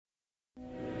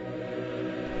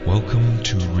Welcome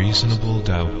to Reasonable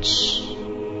Doubts,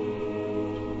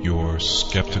 your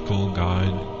skeptical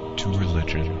guide to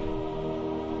religion.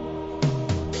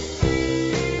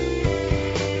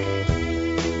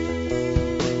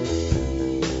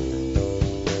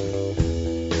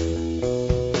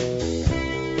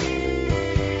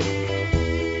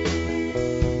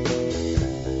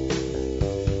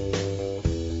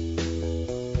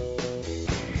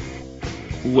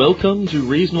 Welcome to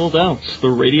Reasonable Doubts, the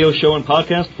radio show and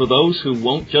podcast for those who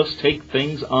won't just take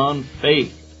things on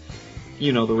faith.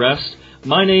 You know the rest.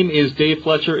 My name is Dave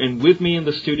Fletcher, and with me in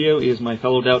the studio is my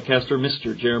fellow Doubtcaster,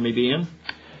 Mr. Jeremy Bean.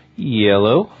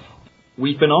 Yellow.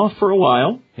 We've been off for a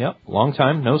while. Yep, long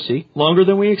time, no see. Longer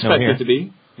than we expected No to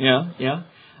be. Yeah.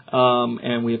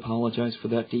 And we apologize for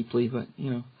that deeply, but,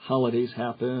 holidays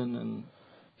happen and...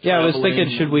 Yeah, I was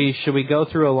thinking, should we go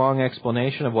through a long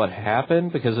explanation of what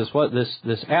happened? Because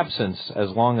this absence, as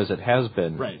long as it has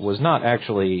been, was not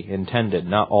actually intended,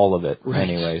 not all of it,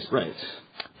 anyways. Right.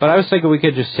 But I was thinking we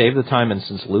could just save the time, and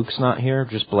since Luke's not here,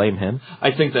 just blame him.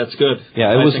 I think that's good.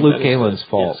 Yeah, it was Luke Galen's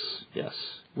fault. Yes.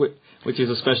 Which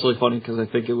is especially funny because I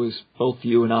think it was both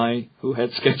you and I who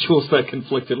had schedules that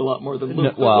conflicted a lot more than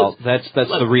Luke. Well, that's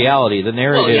the reality. The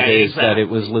narrative is that it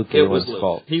was Luke Galen's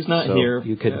fault. He's not here.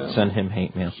 You could send him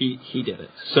hate mail. He did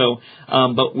it. So,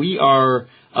 but we are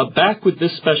back with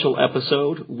this special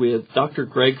episode with Dr.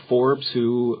 Greg Forbes,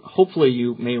 who hopefully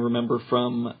you may remember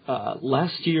from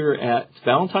last year at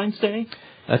Valentine's Day.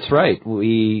 That's right.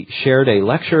 We shared a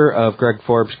lecture of Greg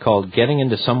Forbes called Getting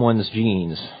into Someone's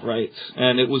Genes. Right.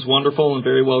 And it was wonderful and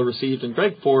very well received. And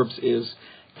Greg Forbes is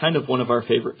kind of one of our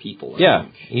favorite people, I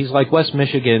think. He's like West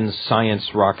Michigan's science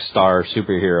rock star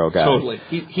superhero guy. Totally.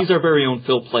 He's our very own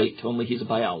Phil Plait, only he's a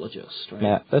biologist, right?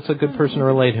 Yeah, that's a good person to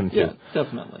relate him to. Yeah,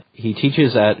 definitely. He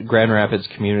teaches at Grand Rapids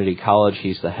Community College.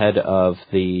 He's the head of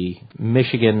the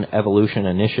Michigan Evolution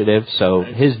Initiative. So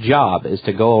his job is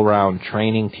to go around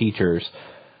training teachers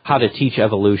how to teach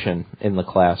evolution in the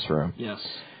classroom. Yes.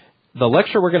 The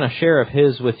lecture we're going to share of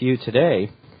his with you today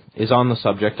is on the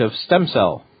subject of stem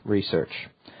cell research,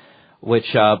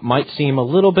 which might seem a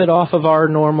little bit off of our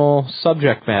normal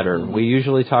subject matter. Mm-hmm. We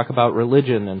usually talk about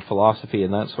religion and philosophy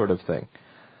and that sort of thing.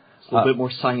 It's a little bit more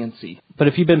sciencey. But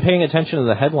if you've been paying attention to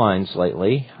the headlines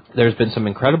lately, there's been some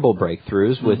incredible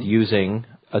breakthroughs with using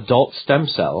adult stem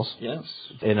cells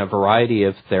in a variety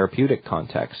of therapeutic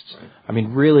contexts. Right. I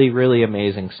mean, really, really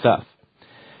amazing stuff.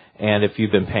 And if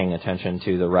you've been paying attention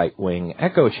to the right-wing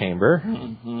echo chamber,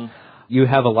 you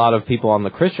have a lot of people on the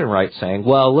Christian right saying,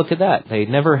 well, look at that. They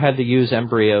never had to use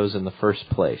embryos in the first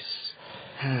place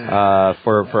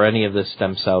for any of this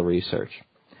stem cell research.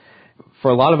 For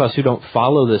a lot of us who don't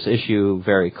follow this issue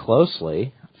very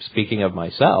closely, speaking of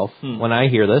myself, when I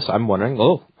hear this, I'm wondering,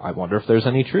 I wonder if there's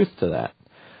any truth to that.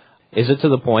 Is it to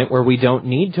the point where we don't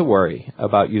need to worry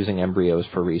about using embryos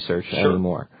for research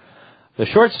anymore? The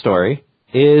short story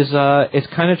is it's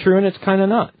kind of true and it's kind of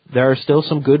not. There are still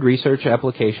some good research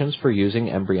applications for using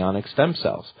embryonic stem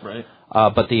cells. Right.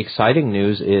 But the exciting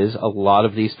news is a lot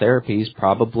of these therapies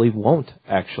probably won't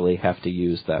actually have to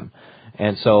use them.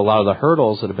 And so a lot of the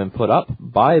hurdles that have been put up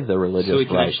by the religious right... So we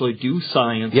can actually do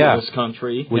science in this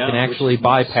country. We can actually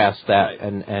bypass that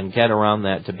and get around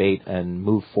that debate and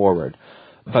move forward.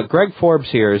 But Greg Forbes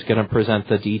here is going to present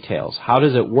the details. How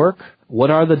does it work?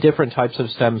 What are the different types of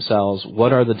stem cells?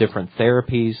 What are the different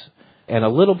therapies? And a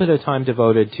little bit of time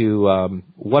devoted to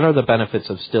what are the benefits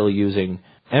of still using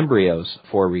embryos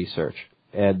for research.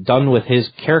 And done with his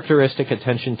characteristic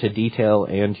attention to detail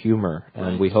and humor.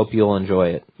 And we hope you'll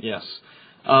enjoy it. Yes.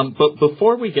 But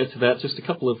before we get to that, just a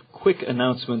couple of quick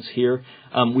announcements here.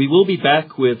 We will be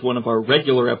back with one of our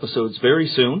regular episodes very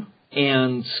soon.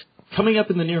 And coming up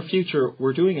in the near future,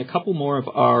 we're doing a couple more of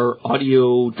our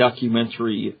audio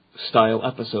documentary-style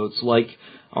episodes, like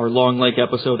our Long Lake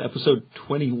episode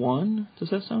 21. Does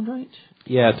that sound right?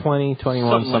 Yeah,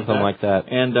 21, something like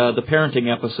that. And the parenting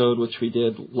episode, which we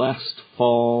did last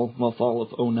fall of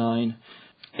 2009.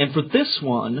 And for this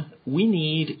one, we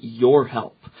need your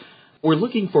help. We're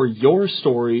looking for your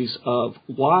stories of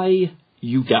why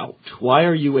you doubt. Why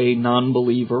are you a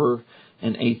non-believer,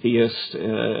 an atheist,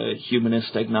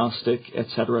 humanist, agnostic,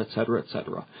 etc., etc.,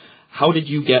 etc.? How did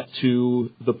you get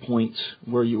to the point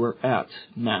where you are at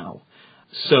now?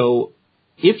 So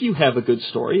if you have a good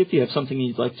story, if you have something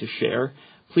you'd like to share,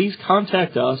 please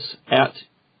contact us at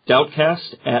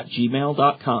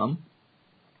doubtcast@gmail.com.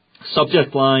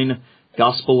 Subject line,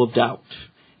 Gospel of Doubt.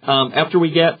 After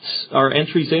we get our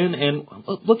entries in, and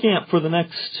looking at for the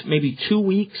next maybe 2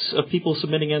 weeks of people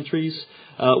submitting entries,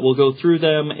 we'll go through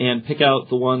them and pick out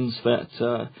the ones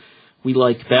that we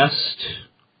like best,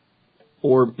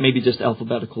 or maybe just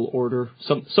alphabetical order,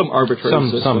 some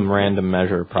arbitrary system. Some random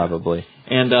measure, probably.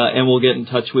 And we'll get in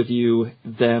touch with you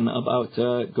then about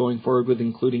going forward with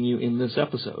including you in this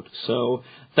episode. So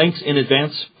thanks in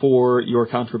advance for your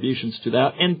contributions to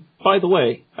that. And by the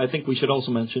way, I think we should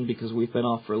also mention, because we've been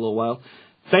off for a little while,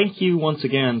 thank you once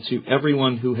again to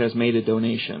everyone who has made a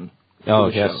donation. Oh,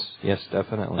 yes,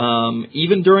 definitely.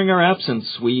 Even during our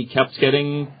absence, we kept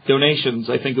getting donations.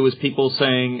 I think it was people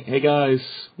saying, hey guys,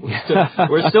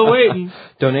 we're still waiting.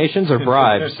 Donations or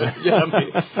bribes? Yeah,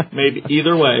 maybe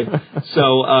either way.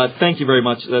 So thank you very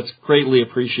much. That's greatly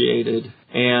appreciated.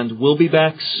 And we'll be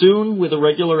back soon with a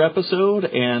regular episode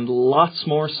and lots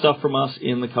more stuff from us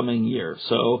in the coming year.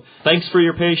 So thanks for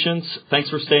your patience.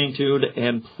 Thanks for staying tuned.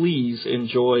 And please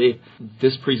enjoy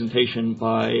this presentation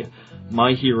by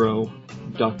my hero,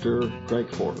 Dr. Greg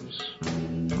Forbes.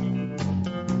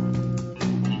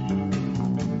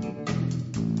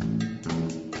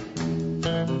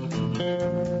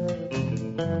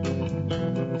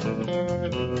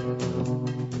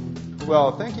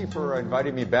 Well, thank you for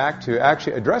inviting me back to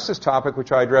actually address this topic,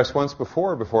 which I addressed once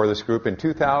before this group in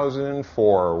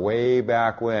 2004, way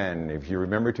back when. If you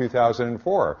remember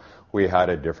 2004, we had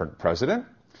a different president.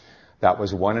 That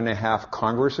was 1.5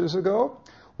 Congresses ago.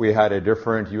 We had a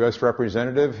different U.S.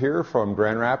 representative here from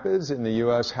Grand Rapids in the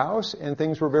U.S. House, and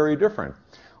things were very different.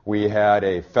 We had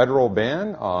a federal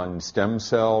ban on stem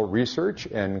cell research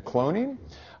and cloning.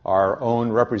 Our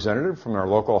own representative from our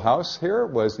local house here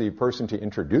was the person to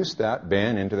introduce that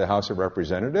ban into the House of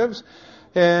Representatives.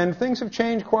 And things have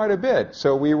changed quite a bit.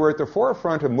 So we were at the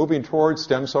forefront of moving towards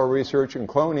stem cell research and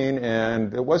cloning,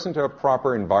 and it wasn't a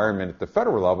proper environment at the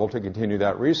federal level to continue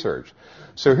that research.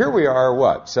 So here we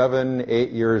are, 7,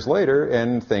 8 years later,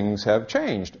 and things have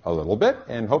changed a little bit,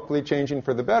 and hopefully changing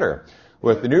for the better.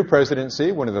 With the new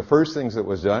presidency, one of the first things that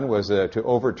was done was to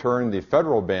overturn the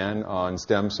federal ban on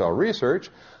stem cell research.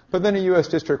 But then a U.S.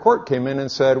 District Court came in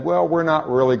and said, well, we're not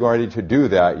really going to do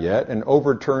that yet, and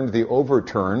overturned the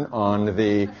overturn on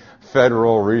the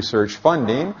federal research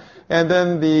funding. And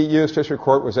then the U.S. District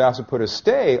Court was asked to put a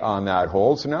stay on that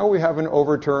hold. So now we have an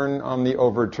overturn on the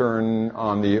overturn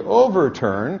on the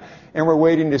overturn, and we're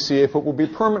waiting to see if it will be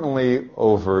permanently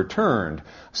overturned.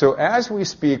 So as we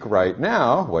speak right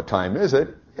now, what time is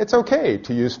it? It's okay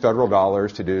to use federal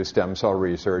dollars to do stem cell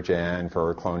research and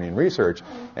for cloning research.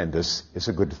 And this is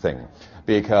a good thing,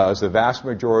 because the vast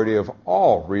majority of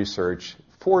all research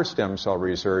for stem cell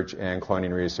research and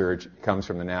cloning research comes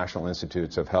from the National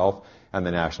Institutes of Health and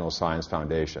the National Science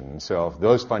Foundation. And so if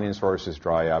those funding sources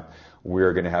dry up,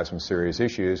 we're going to have some serious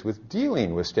issues with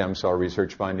dealing with stem cell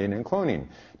research funding and cloning.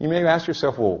 You may ask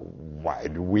yourself, well, why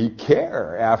do we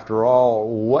care? After all,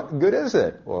 what good is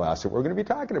it? Well, that's what we're going to be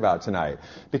talking about tonight.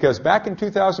 Because back in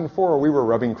 2004, we were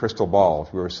rubbing crystal balls.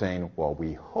 We were saying, well,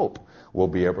 we hope we'll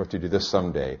be able to do this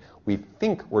someday. We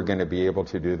think we're going to be able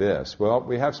to do this. Well,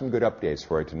 we have some good updates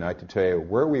for you tonight to tell you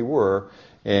where we were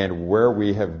and where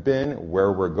we have been,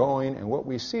 where we're going, and what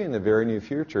we see in the very near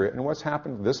future, and what's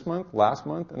happened this month, last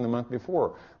month, and the month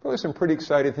before. Really some pretty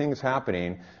exciting things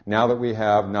happening now that we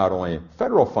have not only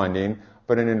federal funding,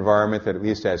 but an environment that, at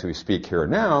least as we speak here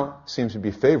now, seems to be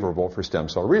favorable for stem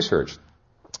cell research.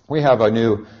 We have a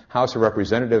new House of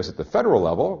Representatives at the federal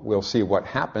level. We'll see what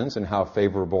happens and how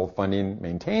favorable funding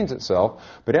maintains itself.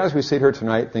 But as we sit here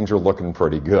tonight, things are looking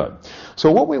pretty good.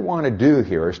 So what we want to do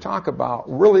here is talk about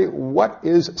really what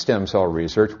is stem cell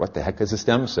research, what the heck is a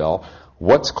stem cell,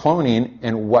 what's cloning,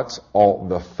 and what's all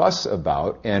the fuss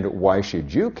about, and why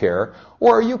should you care?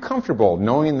 Or are you comfortable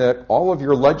knowing that all of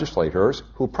your legislators,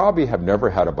 who probably have never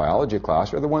had a biology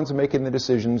class, are the ones making the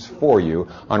decisions for you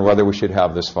on whether we should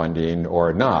have this funding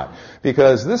or not?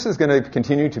 Because this is going to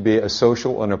continue to be a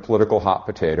social and a political hot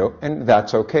potato, and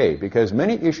that's okay, because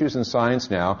many issues in science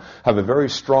now have a very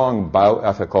strong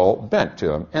bioethical bent to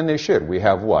them, and they should. We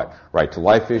have what? Right to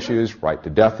life issues, right to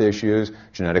death issues,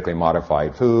 genetically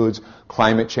modified foods,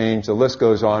 climate change, the list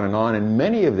goes on, and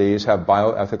many of these have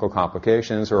bioethical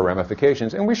complications or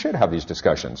ramifications, and we should have these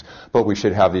discussions. But we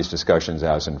should have these discussions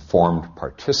as informed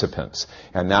participants,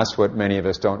 and that's what many of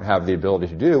us don't have the ability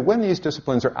to do when these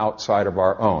disciplines are outside of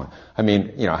our own. I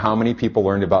mean, how many people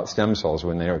learned about stem cells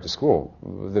when they went to school?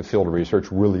 The field of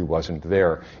research really wasn't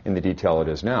there in the detail it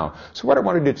is now. So what I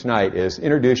want to do tonight is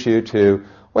introduce you to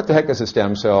what the heck is a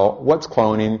stem cell, what's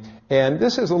cloning, and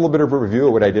this is a little bit of a review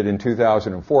of what I did in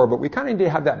 2004, but we kind of need to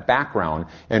have that background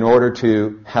in order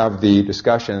to have the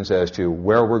discussions as to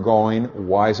where we're going,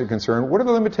 why is it concerned, what are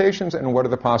the limitations and what are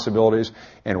the possibilities,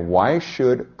 and why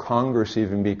should Congress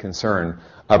even be concerned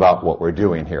about what we're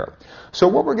doing here. So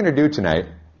what we're going to do tonight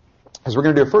is we're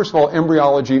going to do, first of all,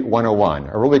 Embryology 101,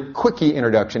 a really quickie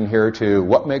introduction here to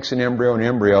what makes an embryo an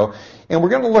embryo. And we're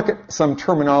going to look at some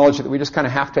terminology that we just kind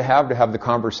of have the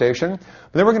conversation.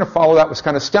 But then we're going to follow that with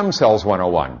kind of Stem Cells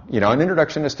 101, an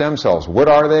introduction to stem cells. What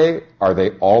are they? Are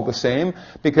they all the same?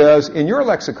 Because in your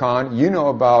lexicon, you know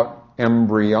about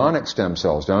embryonic stem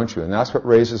cells, don't you? And that's what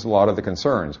raises a lot of the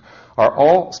concerns. Are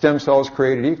all stem cells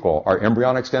created equal? Are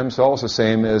embryonic stem cells the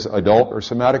same as adult or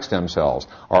somatic stem cells?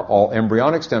 Are all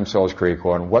embryonic stem cells created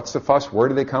equal? And what's the fuss? Where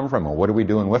do they come from? And what are we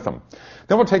doing with them?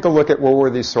 Then we'll take a look at where were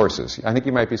these sources. I think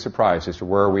you might be surprised as to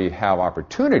where we have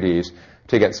opportunities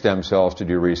to get stem cells to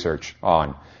do research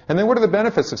on. And then what are the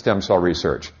benefits of stem cell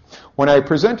research? When I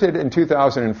presented in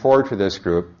 2004 to this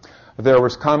group, there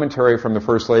was commentary from the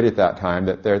First Lady at that time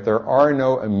that there are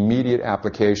no immediate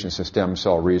applications to stem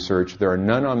cell research. There are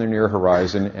none on the near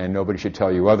horizon, and nobody should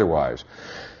tell you otherwise.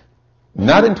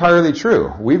 Not entirely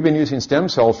true. We've been using stem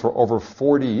cells for over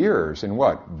 40 years in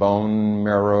what? Bone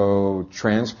marrow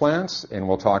transplants, and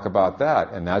we'll talk about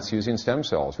that, and that's using stem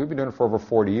cells. We've been doing it for over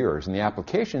 40 years, and the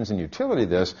applications and utility of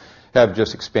this have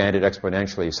just expanded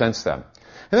exponentially since then. And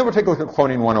then we'll take a look at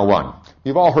Cloning 101.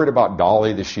 You've all heard about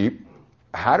Dolly the sheep.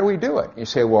 How do we do it? You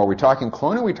say, well, are we talking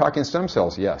cloning? Are we talking stem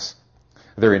cells? Yes.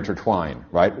 They're intertwined,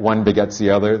 right? One begets the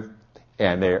other,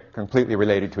 and they're completely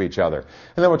related to each other.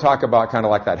 And then we'll talk about kind of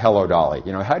like that Hello Dolly.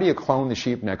 How do you clone the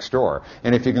sheep next door?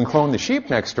 And if you can clone the sheep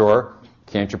next door,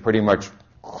 can't you pretty much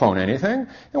clone anything?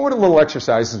 And what are the little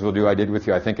exercises we'll do, I did with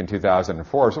you, I think, in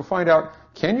 2004. So we'll find out,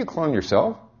 can you clone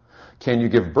yourself? Can you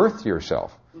give birth to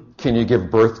yourself? Can you give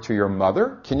birth to your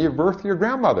mother? Can you give birth to your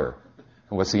grandmother?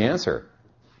 And what's the answer?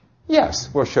 Yes,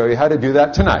 we'll show you how to do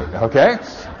that tonight, okay?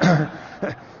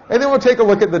 And then we'll take a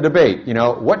look at the debate,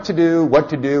 what to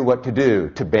do,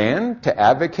 to ban, to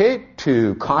advocate,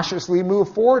 to cautiously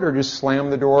move forward, or just slam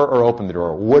the door or open the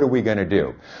door. What are we going to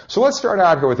do? So let's start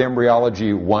out here with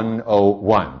Embryology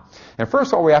 101. And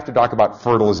first of all, we have to talk about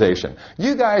fertilization.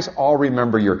 You guys all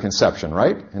remember your conception,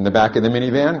 right? In the back of the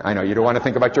minivan? I know you don't want to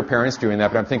think about your parents doing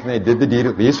that, but I'm thinking they did the deed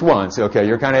at least once. Okay,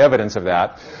 you're kind of evidence of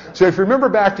that. So if you remember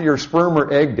back to your sperm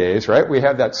or egg days, right, we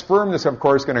have that sperm that's, of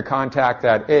course, going to contact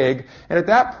that egg. And at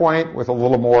that point, with a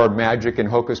little more magic and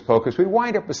hocus pocus, we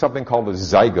wind up with something called a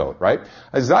zygote, right?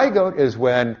 A zygote is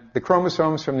when the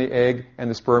chromosomes from the egg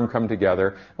and the sperm come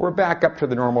together. We're back up to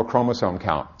the normal chromosome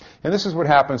count. And this is what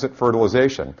happens at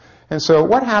fertilization. And so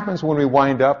what happens when we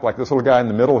wind up, like this little guy in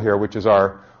the middle here, which is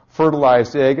our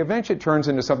fertilized egg, eventually it turns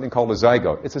into something called a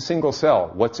zygote. It's a single cell.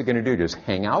 What's it going to do? Just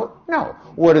hang out? No.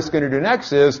 What it's going to do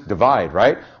next is divide,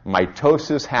 right?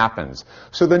 Mitosis happens.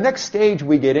 So the next stage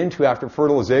we get into after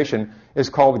fertilization is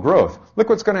called growth. Look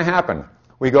what's going to happen.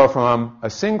 We go from a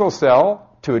single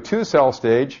cell to a 2-cell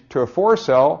stage to a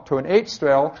 4-cell to an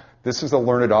 8-cell. This is a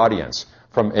learned audience.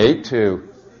 From 8 to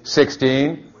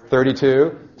 16,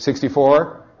 32,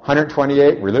 64,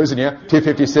 128, we're losing you,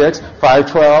 256,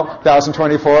 512,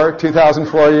 1024,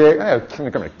 2048. Come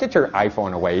on, get your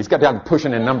iPhone away. He's got down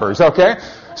pushing in numbers, okay?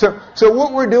 So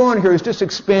what we're doing here is just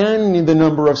expanding the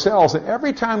number of cells. And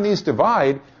every time these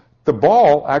divide, the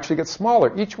ball actually gets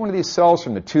smaller. Each one of these cells,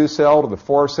 from the 2-cell to the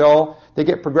 4-cell, they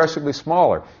get progressively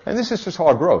smaller. And this is just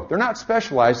all growth. They're not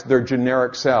specialized, they're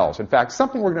generic cells. In fact,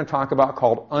 something we're going to talk about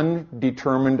called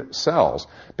undetermined cells,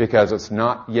 because it's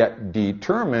not yet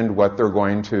determined what they're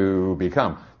going to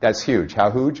become. That's huge.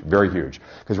 How huge? Very huge.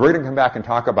 Because we're going to come back and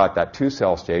talk about that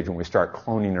 2-cell stage when we start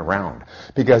cloning around.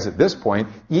 Because at this point,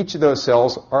 each of those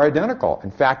cells are identical.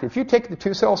 In fact, if you take the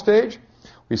 2-cell stage,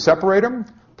 we separate them,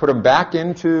 put them back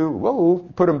into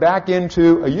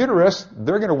a uterus,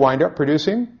 they're going to wind up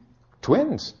producing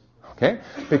twins, okay?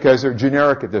 Because they're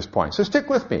generic at this point. So stick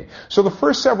with me. So the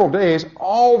first several days,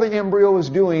 all the embryo is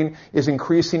doing is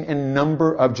increasing in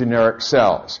number of generic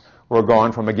cells. We're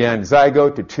going from, again,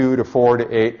 zygote to 2 to 4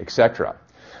 to 8, etc.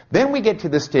 Then we get to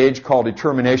this stage called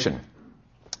determination,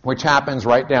 which happens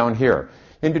right down here.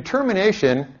 In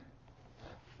determination,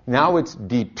 now it's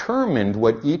determined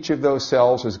what each of those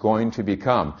cells is going to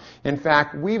become. In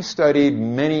fact, we've studied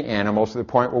many animals to the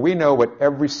point where we know what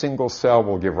every single cell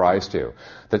will give rise to.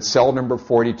 That cell number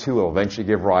 42 will eventually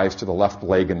give rise to the left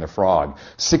leg in the frog.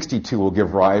 62 will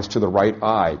give rise to the right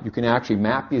eye. You can actually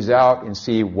map these out and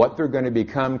see what they're going to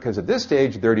become, because at this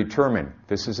stage they're determined.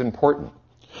 This is important,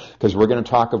 because we're going to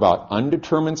talk about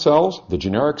undetermined cells, the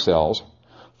generic cells,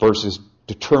 versus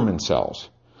determined cells.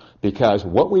 Because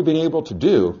what we've been able to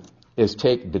do is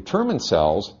take determined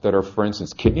cells that are, for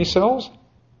instance, kidney cells,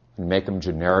 and make them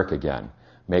generic again.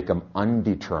 Make them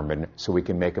undetermined so we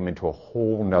can make them into a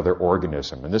whole nother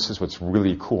organism. And this is what's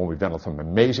really cool. We've done some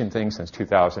amazing things since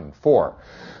 2004.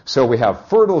 So we have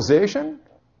fertilization,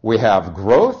 we have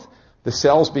growth, The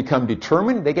cells become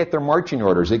determined. They get their marching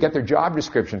orders. They get their job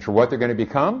descriptions for what they're going to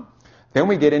become. Then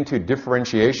we get into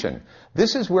differentiation.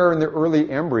 This is where in the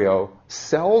early embryo,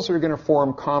 cells are going to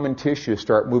form common tissue,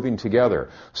 start moving together.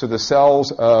 So the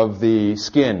cells of the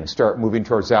skin start moving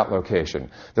towards that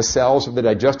location. The cells of the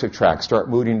digestive tract start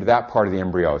moving to that part of the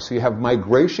embryo. So you have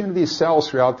migration of these cells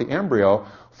throughout the embryo,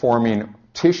 forming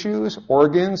tissues,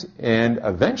 organs, and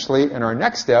eventually, in our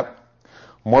next step,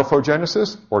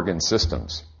 morphogenesis, organ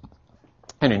systems.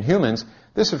 And in humans,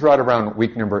 this is right around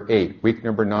week number 8. Week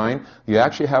number 9, you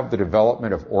actually have the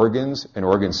development of organs and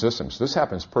organ systems. This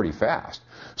happens pretty fast.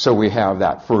 So we have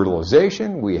that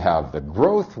fertilization, we have the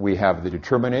growth, we have the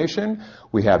determination,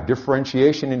 we have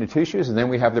differentiation into tissues, and then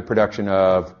we have the production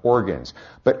of organs.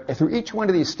 But through each one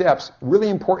of these steps, really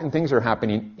important things are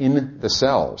happening in the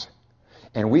cells.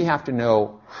 And we have to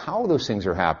know how those things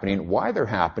are happening, why they're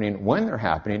happening, when they're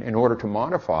happening, in order to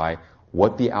modify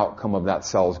what the outcome of that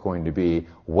cell is going to be,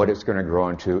 what it's going to grow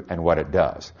into, and what it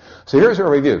does. So here's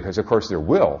our review, because of course there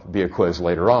will be a quiz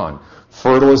later on.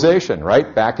 Fertilization,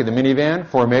 right? Back in the minivan,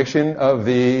 formation of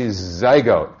the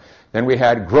zygote. Then we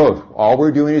had growth. All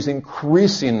we're doing is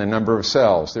increasing the number of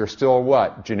cells. They're still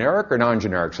what? Generic or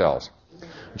non-generic cells?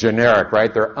 Generic,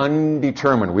 right? They're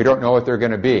undetermined. We don't know what they're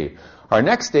going to be. Our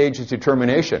next stage is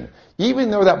determination.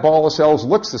 Even though that ball of cells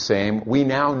looks the same, we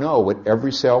now know what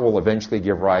every cell will eventually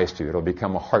give rise to. It'll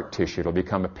become a heart tissue, it'll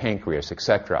become a pancreas,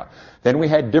 etc. Then we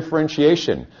had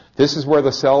differentiation. This is where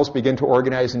the cells begin to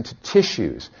organize into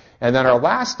tissues. And then our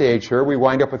last stage here, we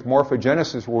wind up with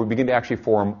morphogenesis, where we begin to actually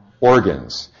form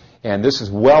organs. And this is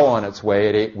well on its way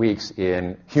at 8 weeks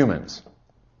in humans.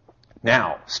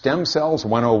 Now, stem cells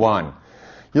 101.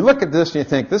 You look at this and you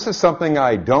think, this is something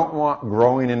I don't want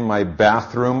growing in my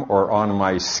bathroom or on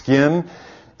my skin.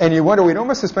 And you wonder, we'd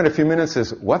almost have spent a few minutes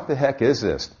as, what the heck is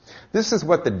this? This is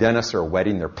what the dentists are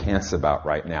wetting their pants about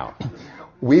right now.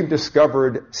 We've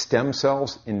discovered stem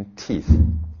cells in teeth.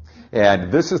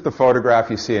 And this is the photograph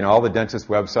you see in all the dentist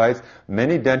websites.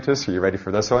 Many dentists, are you ready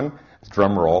for this one?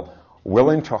 Drum roll.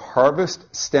 Willing to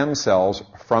harvest stem cells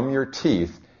from your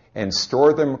teeth and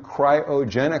store them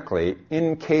cryogenically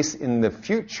in case in the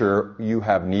future you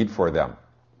have need for them.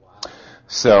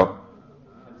 So,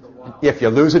 if you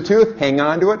lose a tooth, hang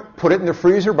on to it, put it in the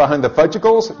freezer behind the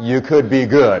fudgicles, you could be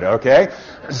good, okay?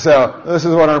 So, this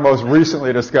is one of our most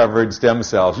recently discovered stem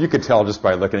cells. You could tell just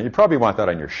by looking at it. You probably want that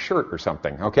on your shirt or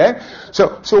something, okay?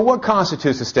 So what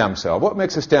constitutes a stem cell? What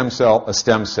makes a stem cell a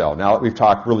stem cell? Now that we've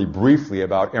talked really briefly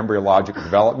about embryologic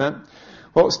development,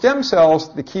 well, stem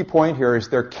cells, the key point here is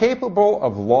they're capable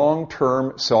of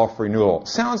long-term self-renewal.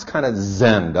 Sounds kind of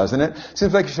zen, doesn't it?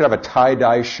 Seems like you should have a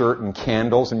tie-dye shirt and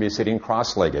candles and be sitting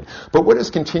cross-legged. But what is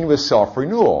continuous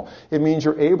self-renewal? It means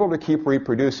you're able to keep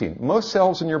reproducing. Most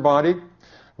cells in your body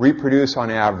reproduce on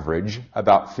average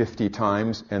about 50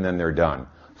 times and then they're done.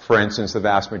 For instance, the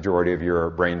vast majority of your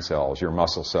brain cells, your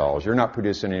muscle cells, you're not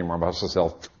producing any more muscle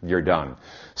cells, you're done.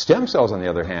 Stem cells, on the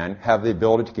other hand, have the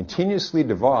ability to continuously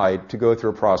divide to go through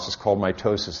a process called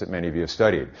mitosis that many of you have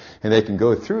studied. And they can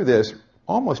go through this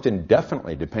almost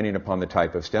indefinitely, depending upon the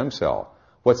type of stem cell.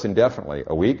 What's indefinitely?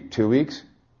 A week, 2 weeks,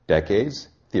 decades,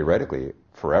 theoretically,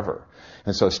 forever.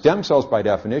 And so stem cells, by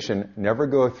definition, never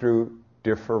go through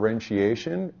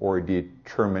differentiation or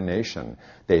determination.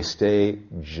 They stay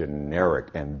generic,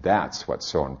 and that's what's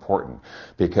so important.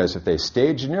 Because if they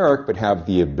stay generic but have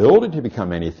the ability to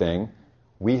become anything,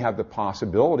 we have the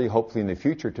possibility, hopefully in the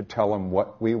future, to tell them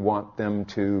what we want them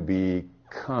to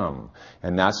become.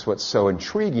 And that's what's so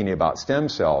intriguing about stem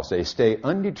cells. They stay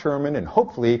undetermined, and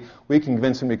hopefully we can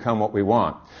convince them to become what we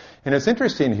want. And it's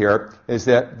interesting here is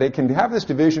that they can have this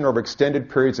division over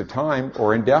extended periods of time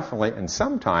or indefinitely, and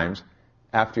sometimes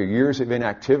after years of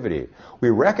inactivity. We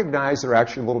recognize there are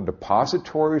actually little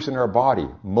depositories in our body.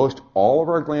 Most all of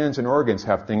our glands and organs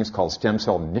have things called stem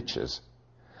cell niches,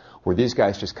 where these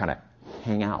guys just kind of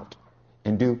hang out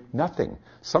and do nothing,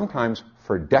 sometimes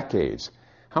for decades.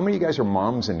 How many of you guys are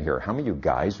moms in here? How many of you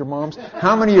guys are moms?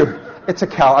 How many of you?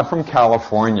 I'm from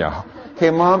California. Okay,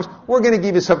 moms, we're going to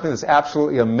give you something that's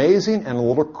absolutely amazing and a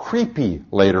little creepy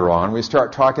later on. We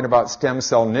start talking about stem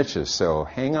cell niches, so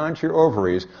hang on to your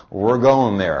ovaries. We're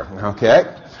going there,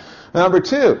 okay? Number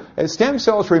 2, stem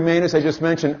cells remain, as I just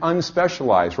mentioned,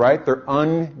 unspecialized, right? They're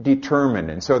undetermined,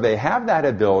 and so they have that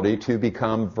ability to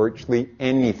become virtually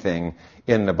anything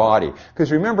in the body.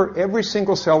 Because remember, every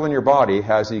single cell in your body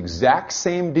has the exact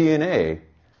same DNA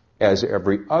as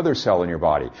every other cell in your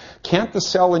body. Can't the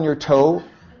cell in your toe,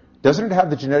 doesn't it have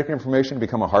the genetic information to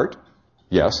become a heart?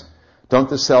 Yes. Don't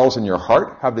the cells in your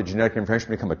heart have the genetic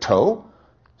information to become a toe?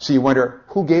 So you wonder,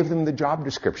 who gave them the job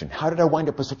description? How did I wind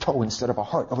up as a toe instead of a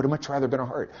heart? I would have much rather been a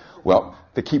heart. Well,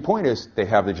 the key point is they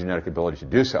have the genetic ability to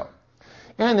do so.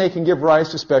 And they can give rise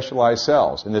to specialized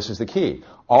cells. And this is the key.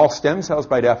 All stem cells,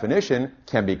 by definition,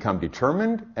 can become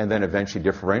determined and then eventually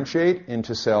differentiate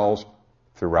into cells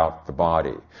throughout the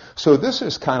body. So this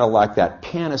is kind of like that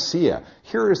panacea.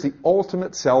 Here is the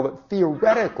ultimate cell that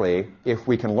theoretically, if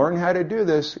we can learn how to do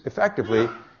this effectively,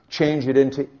 change it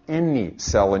into any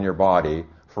cell in your body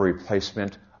for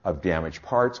replacement of damaged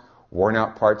parts, worn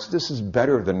out parts. This is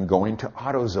better than going to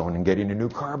AutoZone and getting a new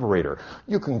carburetor.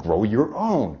 You can grow your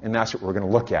own, and that's what we're going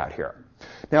to look at here.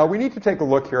 Now, we need to take a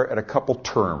look here at a couple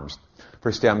terms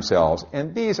for stem cells,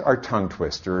 and these are tongue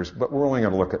twisters, but we're only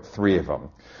going to look at 3 of them.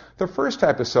 The first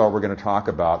type of cell we're going to talk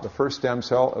about, the first stem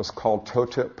cell, is called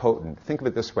totipotent. Think of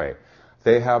it this way.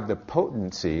 They have the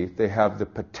potency, they have the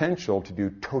potential to do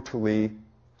totally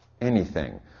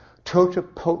anything.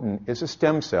 Totipotent is a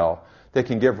stem cell that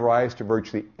can give rise to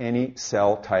virtually any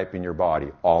cell type in your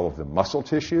body. All of the muscle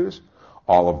tissues,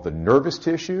 all of the nervous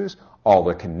tissues, all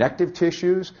the connective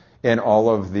tissues, and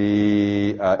all of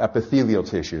the epithelial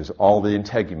tissues, all the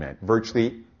integument.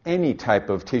 Virtually any type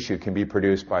of tissue can be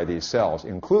produced by these cells,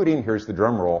 including, here's the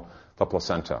drum roll, the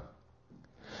placenta.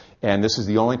 And this is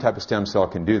the only type of stem cell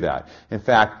that can do that. In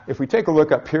fact, if we take a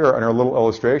look up here on our little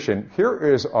illustration, here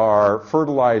is our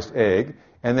fertilized egg,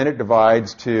 and then it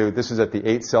divides to, this is at the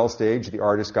 8-cell stage. The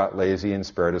artist got lazy and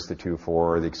spared us the 2,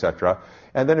 4, etc.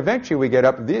 And then eventually we get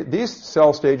up, these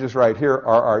cell stages right here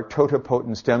are our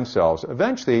totipotent stem cells.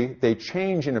 Eventually, they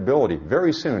change in ability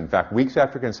very soon. In fact, weeks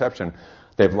after conception,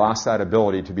 they've lost that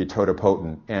ability to be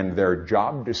totipotent, and their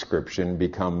job description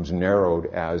becomes narrowed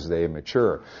as they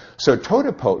mature. So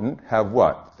totipotent have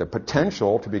what? The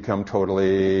potential to become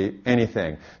totally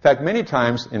anything. In fact, many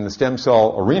times in the stem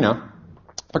cell arena,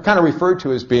 they're kind of referred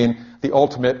to as being the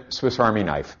ultimate Swiss Army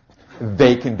knife.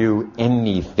 They can do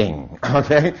anything,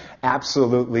 okay?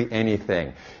 Absolutely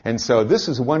anything. And so this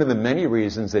is one of the many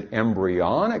reasons that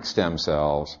embryonic stem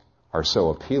cells are so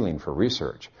appealing for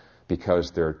research,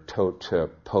 because they're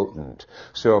totipotent.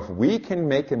 So if we can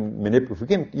make them if we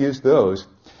can use those,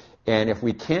 and if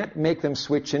we can't make them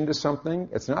switch into something,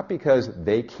 it's not because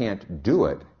they can't do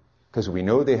it, because we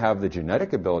know they have the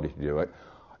genetic ability to do it.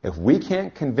 If we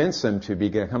can't convince them to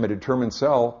become a determined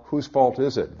cell, whose fault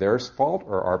is it? Their fault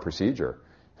or our procedure?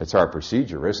 It's our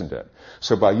procedure, isn't it?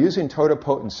 So by using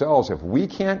totipotent cells, if we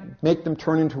can't make them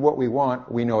turn into what we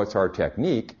want, we know it's our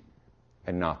technique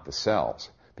and not the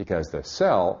cells, because the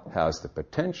cell has the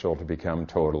potential to become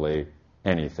totally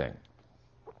anything.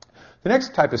 The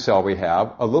next type of cell we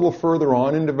have, a little further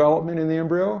on in development in the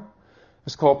embryo,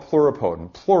 is called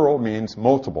pluripotent. Plural means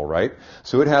multiple, right?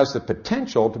 So it has the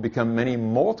potential to become many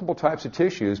multiple types of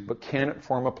tissues, but can it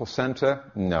form a placenta?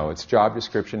 No, its job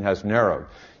description has narrowed.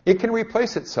 It can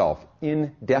replace itself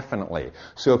indefinitely.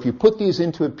 So if you put these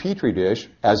into a petri dish,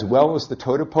 as well as the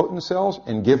totipotent cells,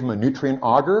 and give them a nutrient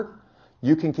auger,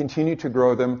 you can continue to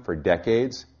grow them for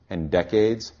decades and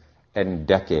decades and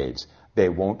decades. They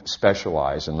won't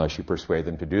specialize unless you persuade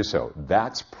them to do so.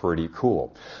 That's pretty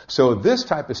cool. So this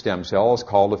type of stem cell is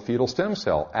called a fetal stem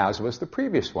cell, as was the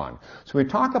previous one. So when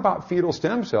we talk about fetal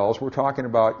stem cells, we're talking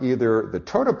about either the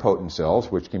totipotent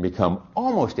cells, which can become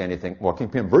almost anything, well, can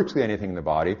become virtually anything in the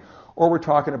body, or we're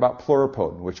talking about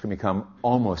pluripotent, which can become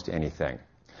almost anything.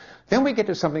 Then we get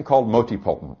to something called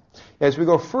multipotent. As we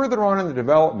go further on in the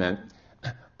development,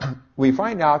 we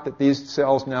find out that these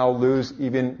cells now lose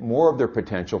even more of their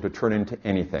potential to turn into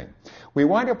anything. We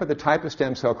wind up with a type of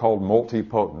stem cell called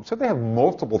multipotent. So they have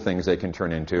multiple things they can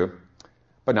turn into,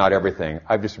 but not everything.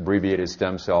 I've just abbreviated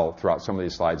stem cell throughout some of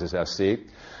these slides as SC.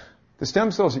 The stem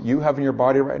cells that you have in your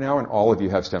body right now, and all of you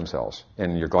have stem cells.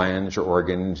 In your glands, your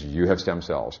organs, you have stem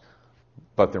cells.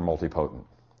 But they're multipotent.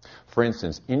 For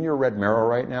instance, in your red marrow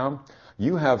right now,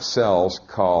 you have cells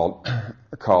called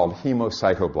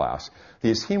hemocytoblasts.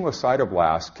 These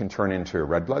hemocytoblasts can turn into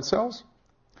red blood cells,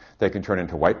 they can turn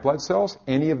into white blood cells,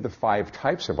 any of the 5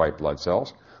 types of white blood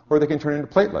cells, or they can turn into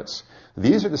platelets.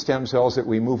 These are the stem cells that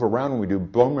we move around when we do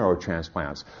bone marrow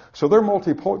transplants. So they're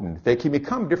multipotent. They can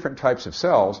become different types of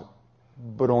cells,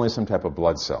 but only some type of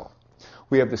blood cell.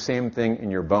 We have the same thing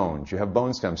in your bones. You have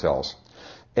bone stem cells.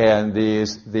 And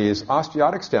these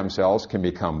osteotic stem cells can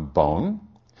become bone,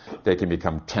 they can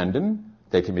become tendon,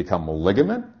 they can become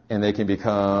ligament, and they can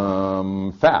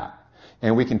become fat.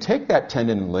 And we can take that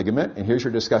tendon and ligament, and here's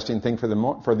your disgusting thing for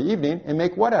the evening, and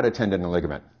make what out of tendon and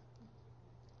ligament?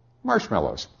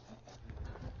 Marshmallows.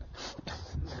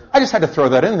 I just had to throw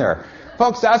that in there.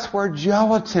 Folks, that's where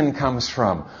gelatin comes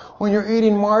from. When you're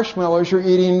eating marshmallows, you're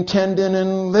eating tendon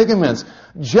and ligaments.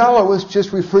 Jell-O is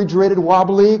just refrigerated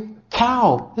wobbly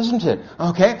Cow, isn't it?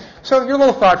 Okay, so your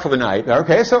little thought for the night.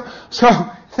 Okay, so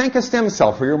think a stem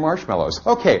cell for your marshmallows.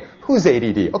 Okay, who's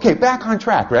ADD? Okay, back on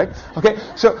track, right? Okay,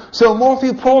 so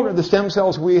multipolar are the stem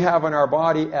cells we have in our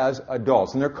body as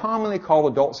adults, and they're commonly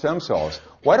called adult stem cells.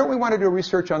 Why don't we want to do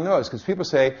research on those? Because people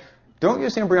say, don't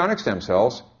use embryonic stem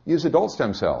cells, use adult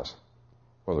stem cells.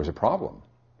 Well, there's a problem.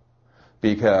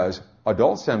 Because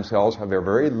adult stem cells have a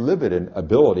very limited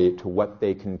ability to what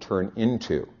they can turn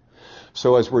into.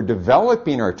 So as we're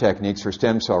developing our techniques for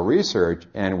stem cell research,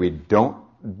 and we don't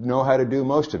know how to do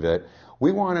most of it,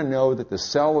 we want to know that the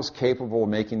cell is capable of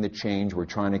making the change we're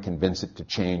trying to convince it to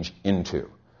change into.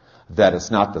 That it's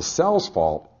not the cell's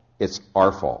fault, it's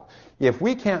our fault. If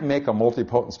we can't make a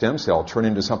multipotent stem cell turn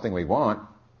into something we want,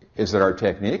 is it our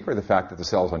technique or the fact that the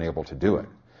cell's unable to do it?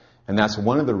 And that's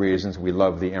one of the reasons we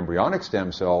love the embryonic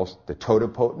stem cells, the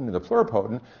totipotent and the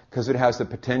pluripotent, because it has the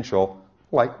potential,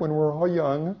 like when we're all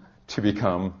young, to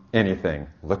become anything.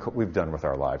 Look what we've done with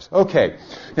our lives. Okay,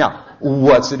 now,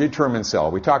 what's a determined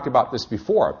cell? We talked about this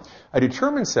before. A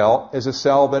determined cell is a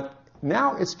cell that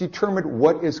now it's determined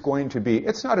what it's going to be.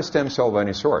 It's not a stem cell of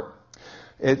any sort.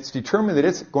 It's determined that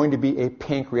it's going to be a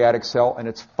pancreatic cell, and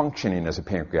it's functioning as a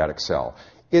pancreatic cell.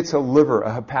 It's a liver,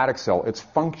 a hepatic cell. It's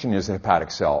functioning as a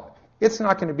hepatic cell. It's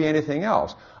not going to be anything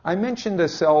else. I mentioned the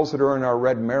cells that are in our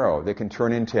red marrow. They can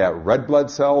turn into red blood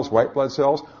cells, white blood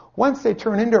cells. Once they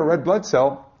turn into a red blood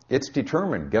cell, it's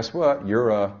determined. Guess what? You're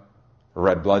a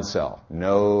red blood cell.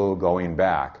 No going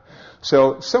back.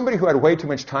 So somebody who had way too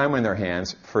much time on their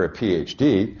hands for a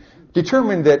PhD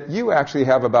determined that you actually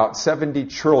have about 70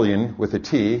 trillion, with a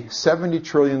T, 70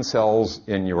 trillion cells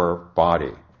in your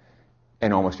body.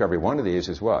 And almost every one of these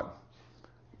is what?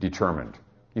 Determined.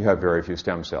 You have very few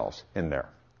stem cells in there.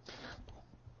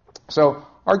 So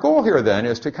our goal here then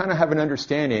is to kind of have an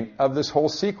understanding of this whole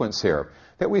sequence here.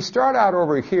 That we start out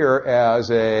over here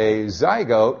as a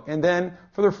zygote, and then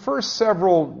for the first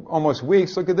several almost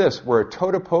weeks, look at this, we're a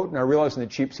totipotent. I realize in the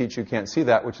cheap seats you can't see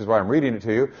that, which is why I'm reading it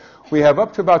to you. We have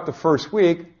up to about the first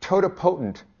week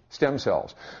totipotent stem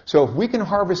cells. So if we can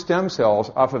harvest stem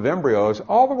cells off of embryos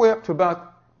all the way up to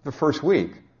about the first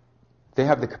week, they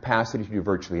have the capacity to do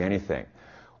virtually anything.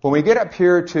 When we get up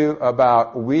here to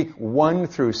about week 1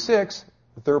 through 6,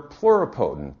 they're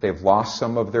pluripotent. They've lost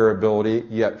some of their ability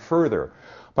yet further.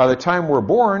 By the time we're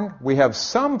born, we have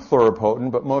some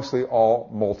pluripotent, but mostly all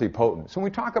multipotent. So when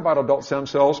we talk about adult stem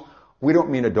cells, we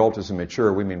don't mean adult as a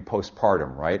mature, we mean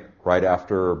postpartum, right? Right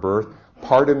after birth.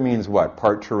 Partum means what?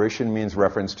 Parturition means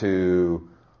reference to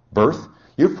birth.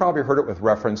 You've probably heard it with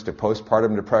reference to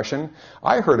postpartum depression.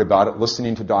 I heard about it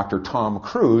listening to Dr. Tom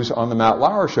Cruise on the Matt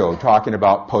Lauer Show talking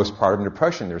about postpartum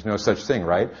depression. There's no such thing,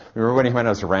 right? Remember when he went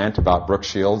on his rant about Brooke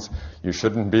Shields? You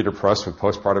shouldn't be depressed with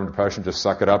postpartum depression. Just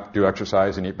suck it up, do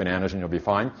exercise, and eat bananas, and you'll be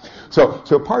fine. So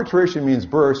parturition means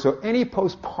birth. So any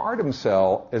postpartum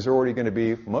cell is already going to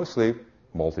be mostly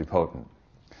multipotent.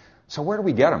 So where do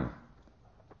we get them?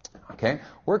 Okay,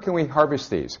 where can we harvest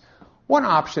these? One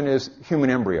option is human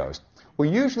embryos. We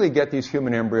usually get these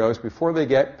human embryos before they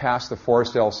get past the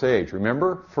 4-cell stage.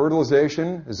 Remember,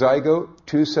 fertilization, zygote,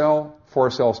 2-cell,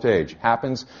 4-cell stage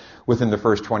happens within the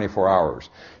first 24 hours.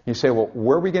 You say, well,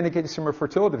 where are we going to get these from a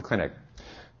fertility clinic?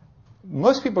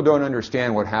 Most people don't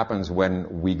understand what happens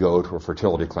when we go to a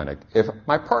fertility clinic. If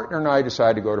my partner and I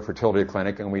decide to go to a fertility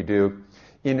clinic and we do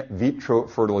in vitro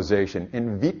fertilization.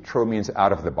 In vitro means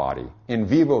out of the body. In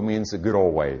vivo means the good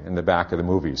old way in the back of the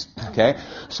movies. Okay?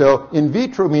 So in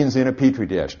vitro means in a petri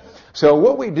dish. So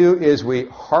what we do is we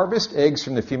harvest eggs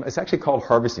from the female. It's actually called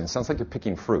harvesting. It sounds like you're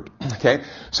picking fruit. Okay?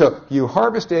 So you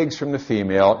harvest eggs from the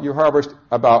female. You harvest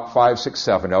about 5, 6,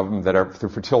 7 of them that are through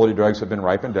fertility drugs have been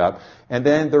ripened up. And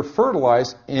then they're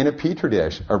fertilized in a petri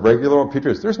dish, a regular old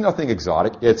petri dish. There's nothing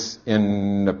exotic. It's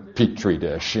in a petri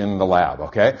dish in the lab.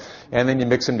 Okay? And then you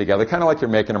mix them together, kind of like you're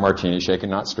making a martini, shaken,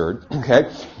 not stirred. Okay?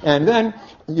 And then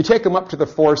you take them up to the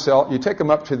 4-cell, you take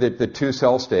them up to the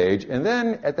 2-cell stage, and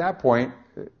then at that point,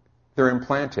 they're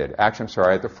implanted. Actually, I'm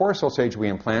sorry, at the 4-cell stage, we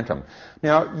implant them.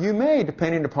 Now, you may,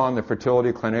 depending upon the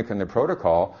fertility clinic and the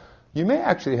protocol, you may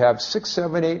actually have 6,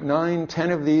 7, 8, 9,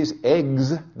 10 of these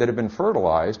eggs that have been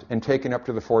fertilized and taken up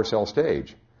to the 4-cell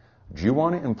stage. Do you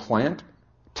want to implant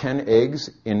 10 eggs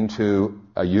into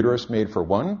a uterus made for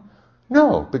one?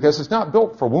 No, because it's not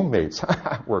built for womb mates.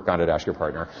 Work on it, ask your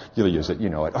partner. You'll use it, you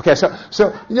know it. Okay,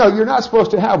 so you're not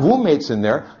supposed to have womb mates in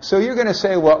there, so you're going to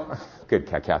say, well, good,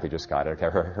 Kathy just got it. Okay,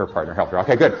 her partner helped her.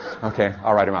 Okay, good. Okay,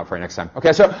 I'll write them out for you next time.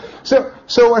 Okay, so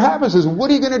what happens is,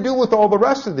 what are you going to do with all the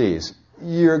rest of these?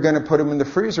 You're going to put them in the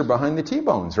freezer behind the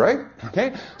T-bones, right?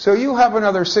 Okay, so you have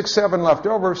another 6, 7 left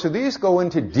over, so these go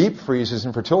into deep freezes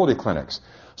in fertility clinics.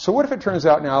 So what if it turns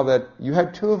out now that you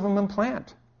had 2 of them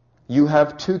implant? You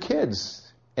have 2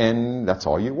 kids, and that's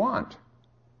all you want.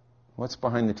 What's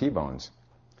behind the T-bones?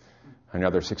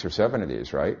 Another 6 or 7 of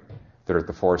these, right? That are at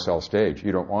the 4-cell stage.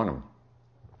 You don't want them.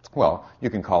 Well, you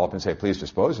can call up and say, please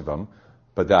dispose of them,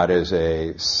 but that is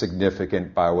a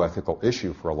significant bioethical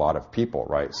issue for a lot of people,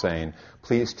 right? Saying,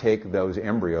 please take those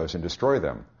embryos and destroy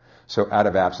them. So out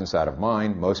of absence, out of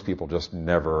mind, most people just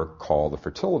never call the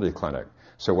fertility clinic.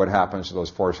 So what happens to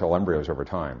those 4-cell embryos over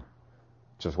time?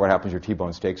 Just what happens to your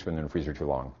T-bone steaks when they're in the freezer too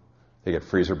long? They get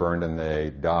freezer burned and they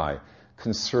die.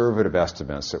 Conservative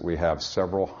estimates that we have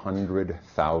several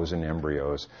 100,000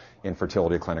 embryos in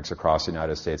fertility clinics across the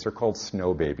United States. They're called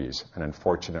snow babies, an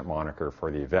unfortunate moniker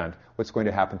for the event. What's going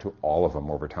to happen to all of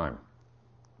them over time?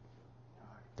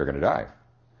 They're going to die.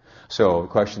 So the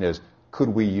question is, could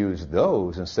we use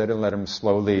those, instead of let them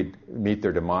slowly meet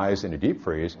their demise in a deep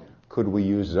freeze, could we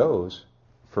use those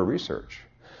for research?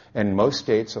 And most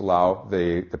states allow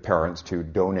the parents to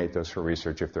donate those for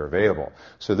research if they're available.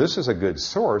 So this is a good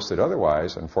source that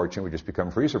otherwise, unfortunately, would just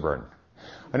become freezer burn.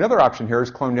 Another option here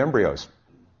is cloned embryos.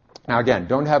 Now again,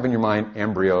 don't have in your mind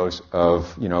embryos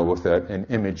of, with an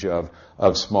image of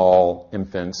small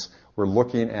infants. We're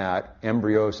looking at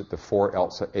embryos at the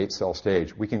 4-8-cell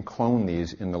stage. We can clone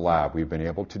these in the lab. We've been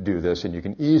able to do this, and you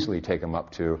can easily take them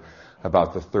up to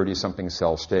about the 30-something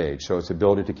cell stage. So it's the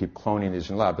ability to keep cloning these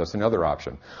in the lab. That's another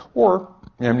option. Or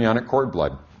amniotic cord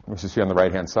blood, which you see on the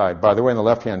right-hand side. By the way, on the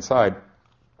left-hand side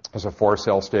is a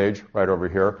 4-cell stage right over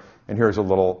here, and here's a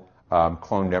little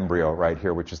cloned embryo right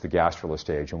here, which is the gastrula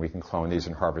stage, and we can clone these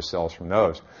and harvest cells from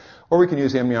those. Or we can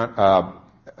use cord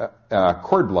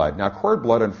blood. Now, cord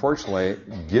blood, unfortunately,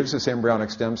 gives us embryonic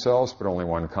stem cells, but only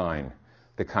one kind.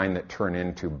 The kind that turn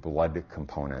into blood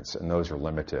components, and those are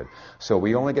limited. So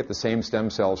we only get the same stem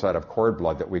cells out of cord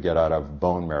blood that we get out of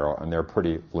bone marrow, and they're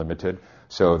pretty limited,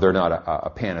 so they're not a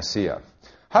panacea.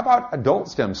 How about adult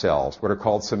stem cells, what are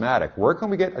called somatic? Where can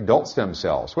we get adult stem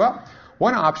cells? Well,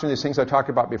 one option, these things I talked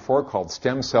about before, called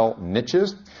stem cell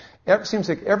niches. It seems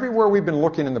like everywhere we've been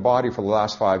looking in the body for the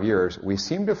last 5 years, we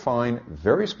seem to find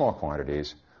very small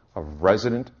quantities of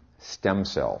resident stem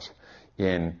cells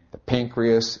in the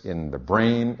pancreas, in the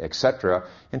brain, etc.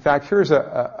 In fact, here's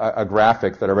a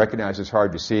graphic that I recognize is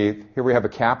hard to see. Here we have a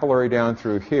capillary down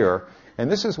through here,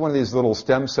 and this is one of these little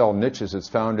stem cell niches that's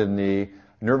found in the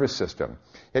nervous system.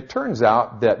 It turns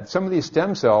out that some of these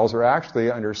stem cells are actually,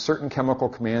 under certain chemical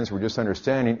commands we're just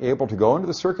understanding, able to go into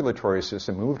the circulatory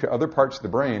system, move to other parts of the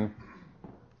brain,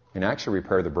 and actually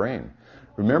repair the brain.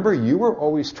 Remember, you were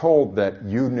always told that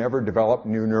you never develop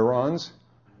new neurons?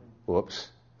 Whoops.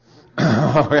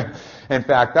 In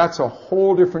fact, that's a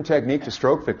whole different technique to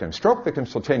stroke victims. Stroke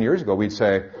victims till 10 years ago, we'd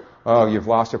say, oh, you've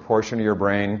lost a portion of your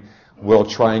brain. We'll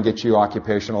try and get you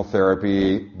occupational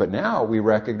therapy. But now we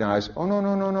recognize, oh,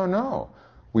 no.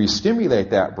 We stimulate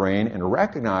that brain and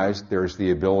recognize there's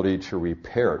the ability to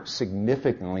repair it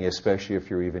significantly, especially if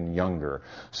you're even younger.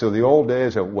 So the old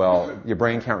days of, well, your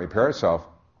brain can't repair itself.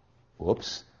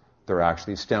 Whoops. There are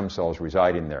actually stem cells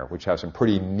residing there, which have some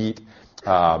pretty neat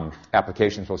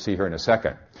applications we'll see here in a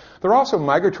second. There are also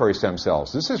migratory stem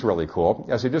cells. This is really cool.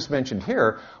 As I just mentioned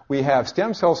here, we have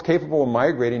stem cells capable of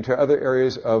migrating to other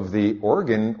areas of the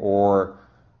organ or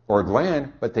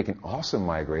gland, but they can also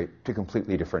migrate to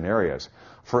completely different areas.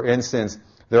 For instance,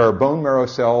 there are bone marrow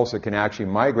cells that can actually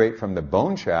migrate from the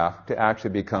bone shaft to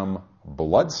actually become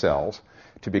blood cells,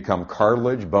 to become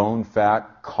cartilage, bone,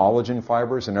 fat, collagen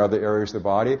fibers in other areas of the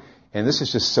body. And this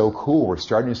is just so cool. We're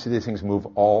starting to see these things move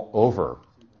all over.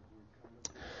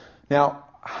 Now,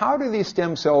 how do these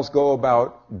stem cells go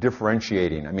about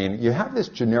differentiating? I mean, you have this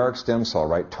generic stem cell,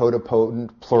 right?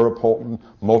 Totipotent, pluripotent,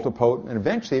 multipotent, and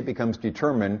eventually it becomes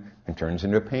determined and turns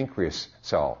into a pancreas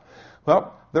cell.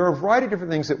 Well, there are a variety of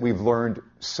different things that we've learned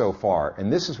so far,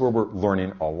 and this is where we're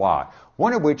learning a lot.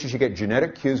 One of which is you get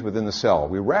genetic cues within the cell.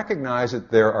 We recognize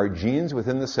that there are genes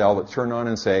within the cell that turn on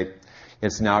and say,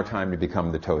 it's now time to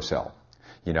become the toe cell.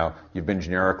 You've been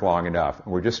generic long enough.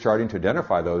 And we're just starting to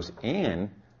identify those and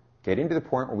getting to the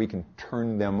point where we can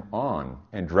turn them on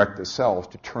and direct the cells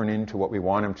to turn into what we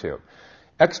want them to.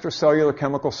 Extracellular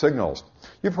chemical signals.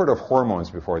 You've heard of hormones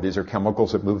before. These are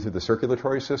chemicals that move through the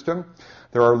circulatory system.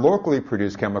 There are locally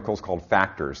produced chemicals called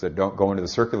factors that don't go into the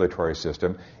circulatory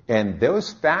system, and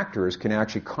those factors can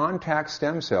actually contact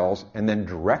stem cells and then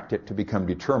direct it to become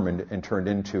determined and turned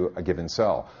into a given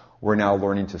cell. We're now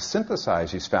learning to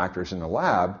synthesize these factors in the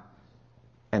lab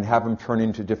and have them turn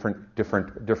into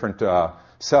different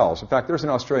cells. In fact, there's an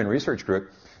Australian research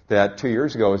group that 2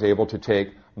 years ago was able to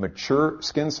take mature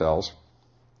skin cells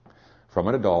from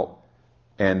an adult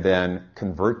and then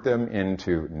convert them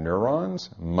into neurons,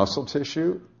 muscle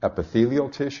tissue, epithelial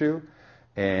tissue,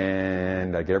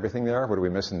 and I get everything there? What are we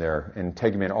missing there? And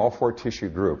take them in all 4 tissue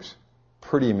groups.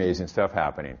 Pretty amazing stuff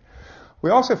happening. We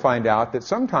also find out that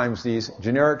sometimes these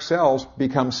generic cells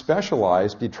become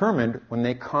specialized, determined when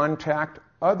they contact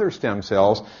other stem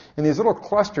cells in these little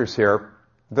clusters here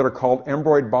that are called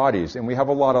embroid bodies. And we have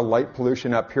a lot of light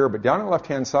pollution up here, but down on the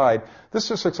left-hand side, this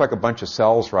just looks like a bunch of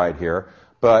cells right here.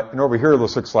 And over here,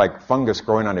 this looks like fungus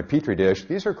growing on a petri dish.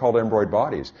 These are called embroid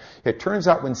bodies. It turns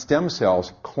out when stem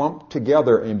cells clump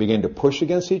together and begin to push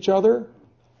against each other,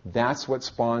 that's what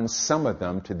spawns some of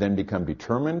them to then become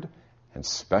determined and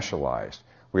specialized.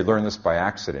 We learn this by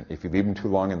accident. If you leave them too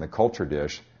long in the culture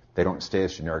dish, they don't stay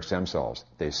as generic stem cells.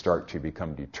 They start to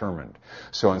become determined.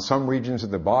 So in some regions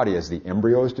of the body, as the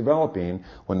embryo is developing,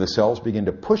 when the cells begin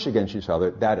to push against each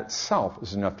other, that itself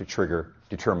is enough to trigger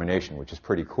determination, which is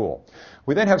pretty cool.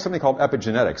 We then have something called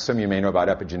epigenetics. Some of you may know about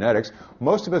epigenetics.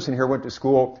 Most of us in here went to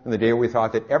school in the day where we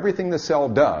thought that everything the cell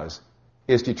does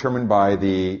is determined by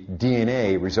the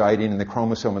DNA residing in the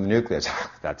chromosome of the nucleus.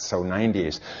 That's so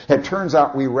 90s. It turns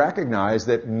out we recognize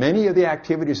that many of the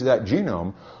activities of that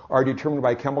genome are determined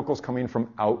by chemicals coming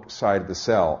from outside the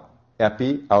cell.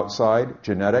 Epi, outside,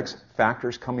 genetics,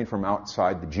 factors coming from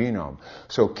outside the genome.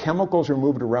 So chemicals are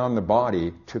moved around the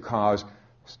body to cause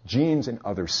genes in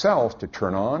other cells to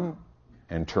turn on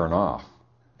and turn off.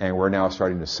 And we're now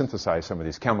starting to synthesize some of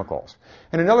these chemicals.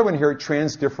 And another one here,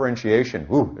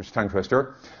 transdifferentiation. Ooh, there's a tongue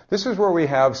twister. This is where we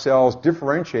have cells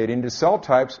differentiating into cell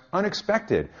types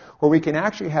unexpected, where we can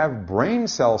actually have brain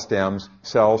cell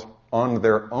cells on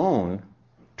their own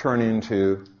turn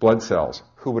into blood cells.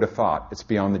 Who would have thought? It's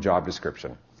beyond the job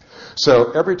description.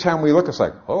 So every time we look, it's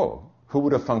like, oh, who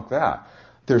would have thunk that?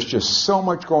 There's just so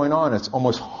much going on, it's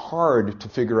almost hard to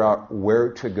figure out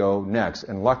where to go next.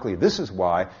 And luckily, this is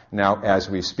why now, as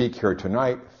we speak here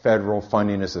tonight, federal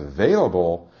funding is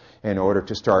available in order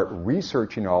to start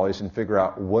researching all these and figure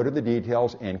out what are the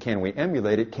details and can we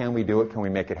emulate it, can we do it, can we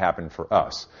make it happen for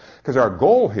us? Because our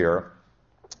goal here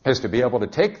is to be able to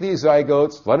take these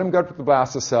zygotes, let them go to the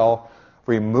blastocell,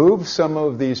 remove some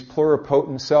of these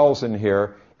pluripotent cells in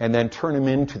here, and then turn them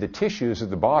into the tissues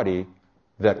of the body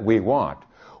that we want.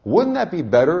 Wouldn't that be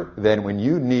better than when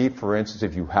you need, for instance,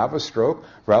 if you have a stroke,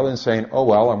 rather than saying, oh,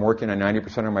 well, I'm working on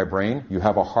 90% of my brain, you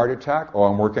have a heart attack, oh,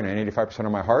 I'm working on 85%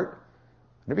 of my heart?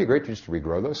 Wouldn't it be great to just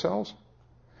regrow those cells?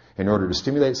 In order to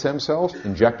stimulate stem cells,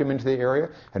 inject them into the area,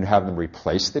 and have them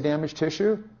replace the damaged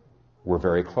tissue? We're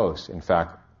very close. In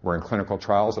fact, we're in clinical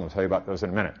trials, and I'll tell you about those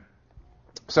in a minute.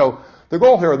 So the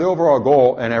goal here, the overall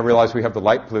goal, and I realize we have the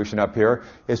light pollution up here,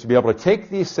 is to be able to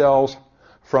take these cells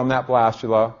from that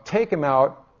blastula, take them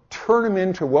out, turn them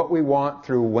into what we want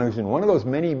through one of those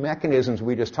many mechanisms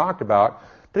we just talked about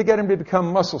to get them to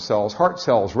become muscle cells, heart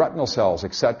cells, retinal cells,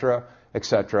 etc.,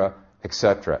 etc.,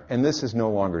 etc. And this is no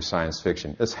longer science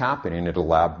fiction. It's happening at a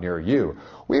lab near you.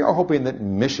 We are hoping that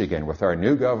Michigan, with our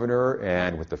new governor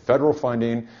and with the federal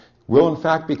funding, will in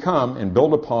fact become and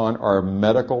build upon our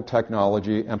medical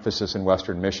technology emphasis in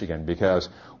Western Michigan, because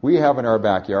we have in our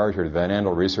backyard here the Van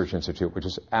Andel Research Institute, which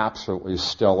is absolutely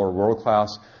stellar,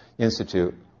 world-class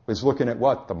institute, is looking at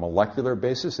what? The molecular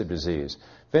basis of disease.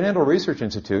 Van Andel Research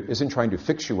Institute isn't trying to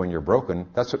fix you when you're broken.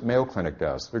 That's what Mayo Clinic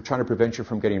does. They're trying to prevent you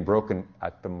from getting broken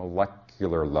at the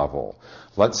molecular level.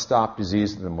 Let's stop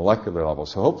disease at the molecular level.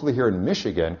 So hopefully here in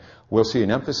Michigan, we'll see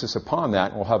an emphasis upon that,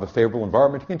 and we'll have a favorable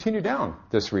environment to continue down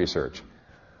this research.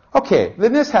 Okay,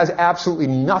 then this has absolutely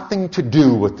nothing to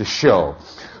do with the show.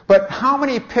 But how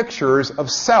many pictures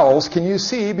of cells can you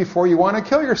see before you want to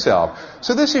kill yourself?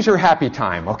 So this is your happy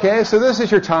time, okay? So this is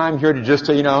your time here to just,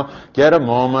 get a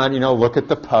moment, look at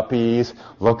the puppies,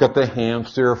 look at the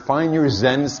hamster, find your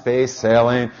Zen space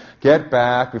sailing, get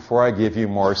back before I give you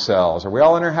more cells. Are we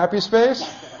all in our happy space?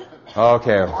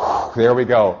 Okay, there we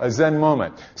go, a Zen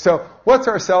moment. So what's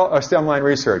our stem line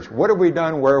research? What have we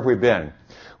done? Where have we been?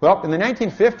 Well, in the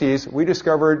 1950s, we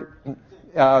discovered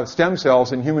stem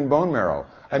cells in human bone marrow.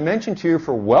 I mentioned to you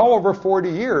for well over 40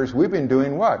 years, we've been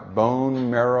doing what? Bone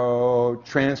marrow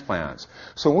transplants.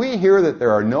 So we hear that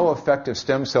there are no effective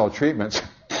stem cell treatments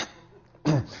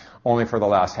only for the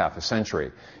last half a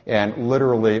century. And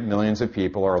literally millions of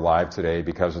people are alive today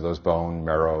because of those bone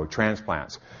marrow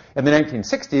transplants. In the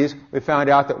 1960s, we found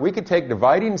out that we could take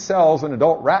dividing cells in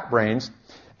adult rat brains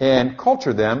and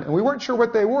culture them, and we weren't sure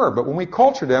what they were, but when we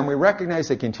cultured them, we recognized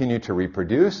they continued to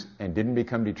reproduce and didn't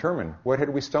become determined. What had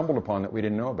we stumbled upon that we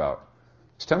didn't know about?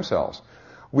 Stem cells.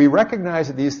 We recognized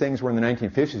that these things were in the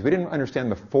 1950s. We didn't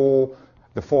understand the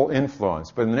full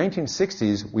influence, but in the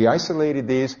 1960s, we isolated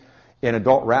these in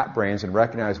adult rat brains and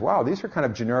recognized, wow, these are kind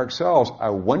of generic cells. I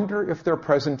wonder if they're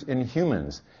present in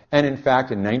humans. And in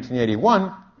fact, in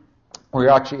 1981, we were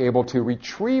actually able to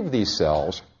retrieve these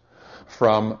cells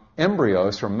from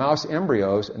embryos, from mouse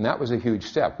embryos, and that was a huge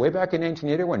step. Way back in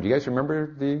 1981. Do you guys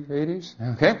remember the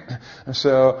 80s? Okay.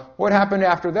 So what happened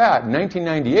after that? In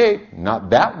 1998, not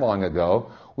that long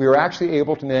ago, we were actually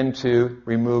able to then to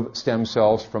remove stem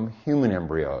cells from human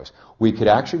embryos. We could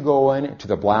actually go in to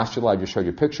the blastula I just showed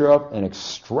you a picture of and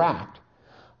extract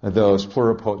those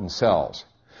pluripotent cells.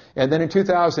 And then in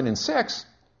 2006,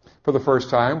 for the first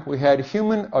time, we had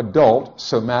human adult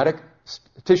somatic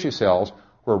tissue cells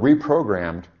were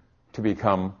reprogrammed to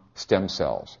become stem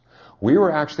cells. We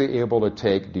were actually able to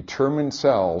take determined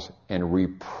cells and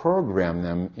reprogram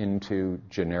them into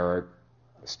generic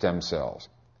stem cells.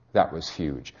 That was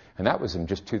huge. And that was in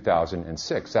just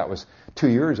 2006. That was 2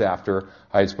 years after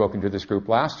I had spoken to this group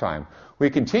last time. We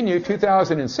continued.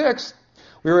 2006,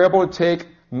 we were able to take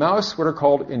mouse, what are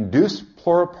called induced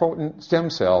pluripotent stem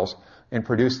cells, and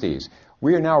produce these.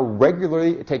 We are now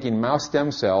regularly taking mouse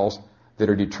stem cells that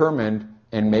are determined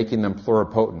and making them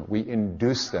pluripotent. We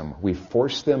induce them. We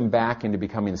force them back into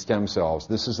becoming stem cells.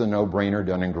 This is a no-brainer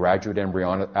done in graduate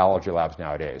embryology labs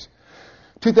nowadays.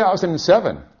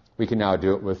 2007, we can now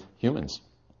do it with humans.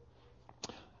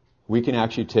 We can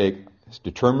actually take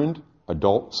determined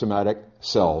adult somatic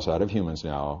cells out of humans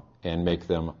now and make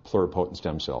them pluripotent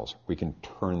stem cells. We can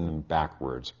turn them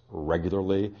backwards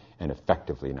regularly and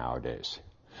effectively nowadays.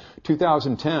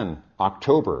 2010,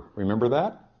 October, remember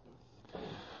that?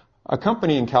 A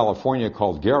company in California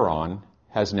called Geron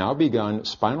has now begun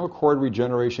spinal cord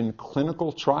regeneration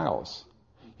clinical trials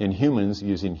in humans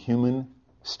using human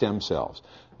stem cells.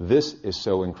 This is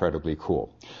so incredibly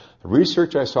cool. The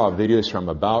research I saw videos from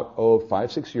about,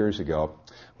 5-6 years ago,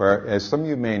 where, as some of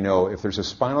you may know, if there's a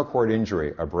spinal cord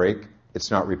injury, a break,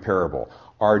 it's not repairable.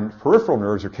 Our peripheral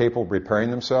nerves are capable of repairing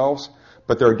themselves,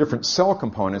 but there are different cell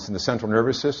components in the central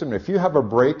nervous system. If you have a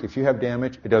break, if you have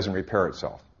damage, it doesn't repair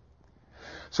itself.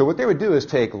 So what they would do is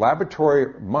take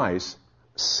laboratory mice,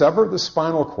 sever the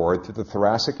spinal cord through the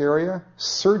thoracic area,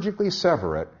 surgically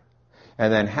sever it,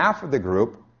 and then half of the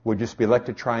group would just be left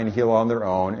to try and heal on their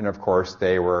own, and of course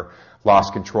they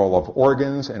lost control of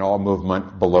organs and all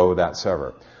movement below that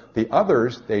sever. The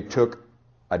others, they took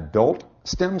adult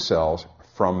stem cells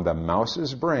from the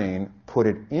mouse's brain, put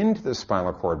it into the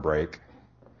spinal cord break,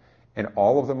 and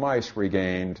all of the mice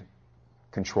regained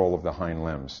control of the hind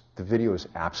limbs. The video is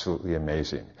absolutely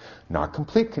amazing. Not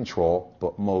complete control,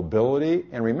 but mobility.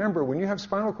 And remember, when you have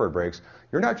spinal cord breaks,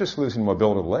 you're not just losing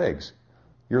mobility of the legs.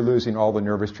 You're losing all the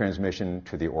nervous transmission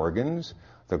to the organs,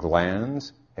 the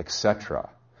glands, etc.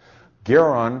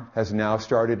 Geron has now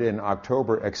started in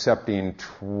October accepting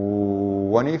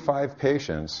 25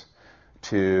 patients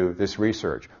to this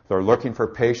research. They're looking for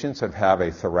patients that have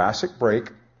a thoracic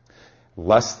break,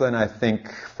 less than,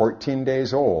 14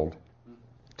 days old,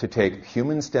 to take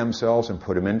human stem cells and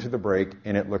put them into the break,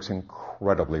 and it looks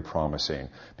incredibly promising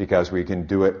because we can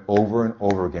do it over and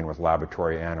over again with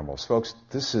laboratory animals. Folks,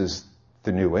 this is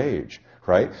the new age,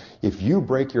 right? If you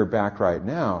break your back right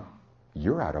now,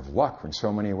 you're out of luck in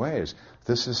so many ways.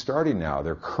 This is starting now.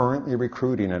 They're currently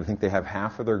recruiting, and I think they have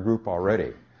half of their group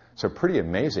already. So pretty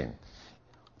amazing.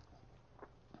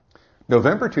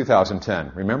 November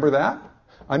 2010, remember that?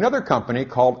 Another company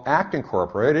called ACT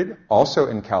Incorporated, also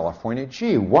in California.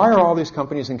 Gee, why are all these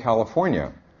companies in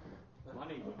California?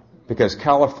 Money. Because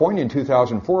California in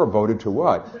 2004 voted to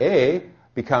what? A,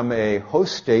 become a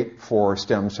host state for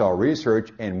stem cell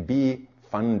research, and B,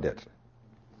 fund it.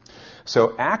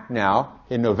 So ACT now,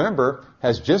 in November,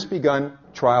 has just begun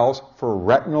trials for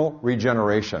retinal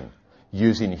regeneration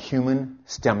using human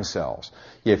stem cells.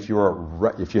 If you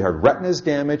have retinas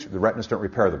damaged, the retinas don't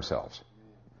repair themselves.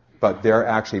 But they're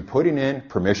actually putting in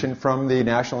permission from the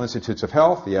National Institutes of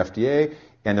Health, the FDA,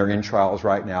 and they're in trials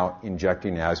right now,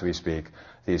 injecting as we speak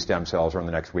these stem cells in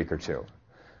the next week or two.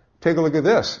 Take a look at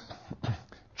this.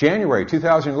 January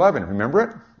 2011, remember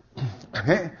it?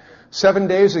 Okay. 7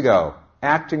 days ago,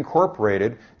 ACT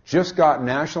Incorporated just got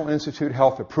National Institute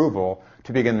Health approval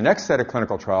to begin the next set of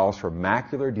clinical trials for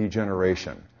macular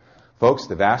degeneration. Folks,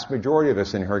 the vast majority of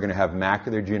us in here are going to have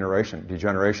macular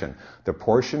degeneration. The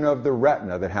portion of the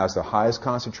retina that has the highest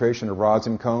concentration of rods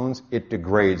and cones, it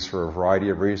degrades for a variety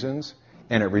of reasons,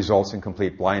 and it results in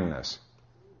complete blindness.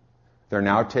 They're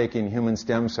now taking human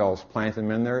stem cells, planting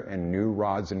them in there, and new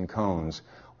rods and cones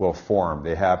will form.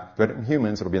 They have, but in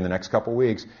humans, it'll be in the next couple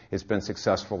weeks. It's been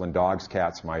successful in dogs,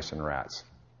 cats, mice, and rats.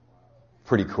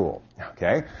 Pretty cool,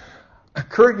 okay?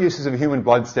 Current uses of human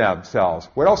blood stem cells.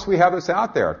 What else do we have that's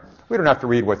out there? We don't have to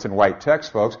read what's in white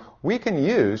text, folks. We can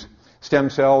use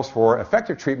Stem cells for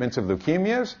effective treatments of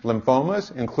leukemias,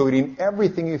 lymphomas, including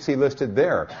everything you see listed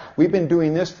there. We've been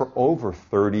doing this for over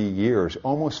 30 years,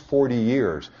 almost 40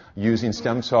 years, using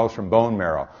stem cells from bone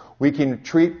marrow. We can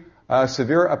treat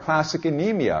severe aplastic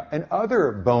anemia and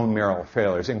other bone marrow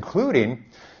failures, including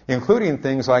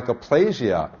things like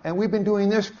aplasia. And we've been doing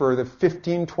this for the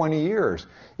 15, 20 years.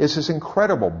 This is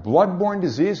incredible. Blood-borne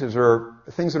diseases are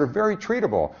things that are very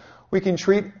treatable. We can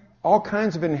treat all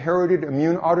kinds of inherited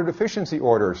immune autodeficiency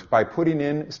orders by putting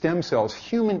in stem cells,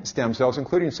 human stem cells,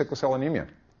 including sickle cell anemia.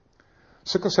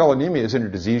 Sickle cell anemia isn't a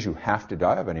disease you have to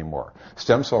die of anymore.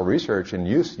 Stem cell research and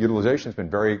utilization has been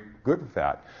very good with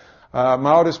that.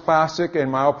 Myelodysplastic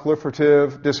and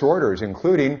myeloproliferative disorders,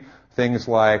 including things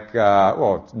like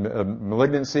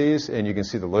malignancies, and you can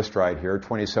see the list right here,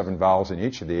 27 valves in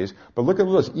each of these. But look at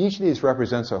the list. Each of these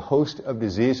represents a host of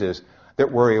diseases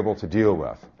that we're able to deal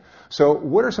with. So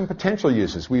what are some potential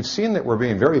uses? We've seen that we're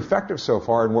being very effective so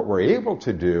far in what we're able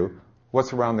to do.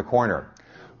 What's around the corner?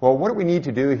 Well, what we need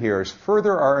to do here is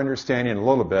further our understanding a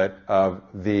little bit of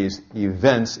these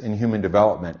events in human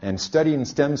development, and studying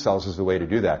stem cells is the way to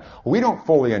do that. We don't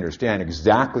fully understand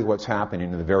exactly what's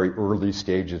happening in the very early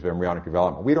stages of embryonic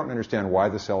development. We don't understand why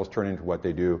the cells turn into what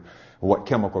they do, what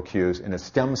chemical cues, and the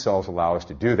stem cells allow us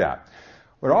to do that.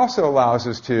 It also allows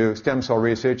us to, stem cell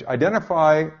research,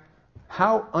 identify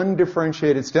how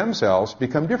undifferentiated stem cells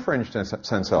become differentiated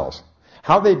stem cells,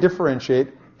 how they differentiate,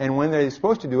 and when they're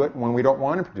supposed to do it and when we don't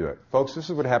want them to do it. Folks, this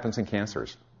is what happens in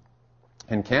cancers.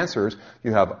 In cancers,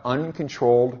 you have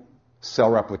uncontrolled cell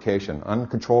replication,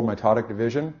 uncontrolled mitotic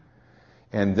division,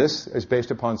 and this is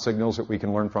based upon signals that we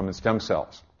can learn from in stem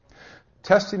cells.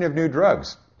 Testing of new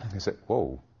drugs. You say,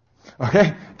 whoa.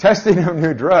 Okay, testing of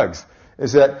new drugs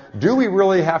is that, do we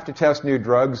really have to test new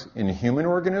drugs in human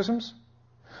organisms?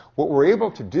 What we're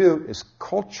able to do is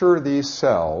culture these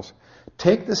cells,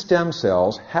 take the stem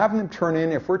cells, have them turn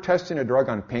in, if we're testing a drug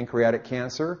on pancreatic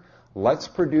cancer, let's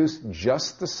produce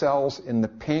just the cells in the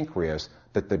pancreas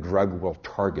that the drug will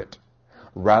target.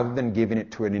 Rather than giving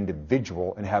it to an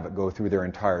individual and have it go through their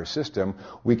entire system,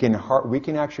 we can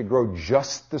actually grow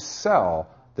just the cell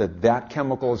that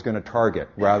chemical is going to target,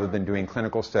 rather than doing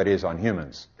clinical studies on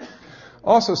humans.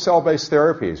 Also, cell-based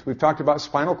therapies. We've talked about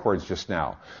spinal cords just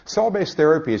now. Cell-based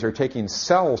therapies are taking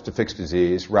cells to fix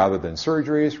disease rather than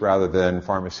surgeries, rather than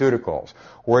pharmaceuticals.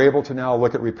 We're able to now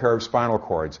look at repair of spinal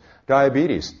cords.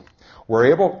 Diabetes.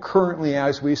 We're able currently,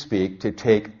 as we speak, to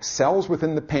take cells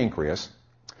within the pancreas,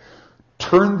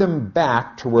 turn them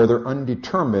back to where they're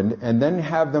undetermined, and then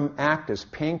have them act as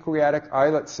pancreatic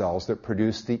islet cells that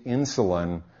produce the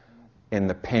insulin in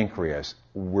the pancreas.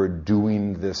 We're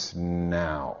doing this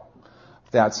now.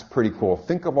 That's pretty cool.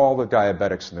 Think of all the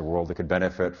diabetics in the world that could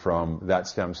benefit from that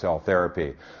stem cell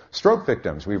therapy. Stroke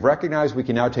victims. We've recognized we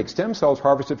can now take stem cells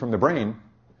harvested from the brain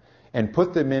and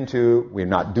put them into, we're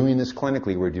not doing this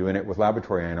clinically, we're doing it with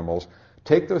laboratory animals,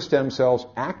 take those stem cells,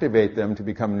 activate them to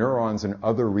become neurons in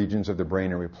other regions of the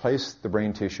brain and replace the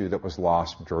brain tissue that was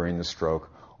lost during the stroke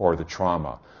or the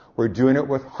trauma. We're doing it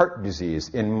with heart disease.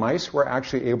 In mice, we're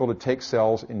actually able to take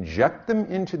cells, inject them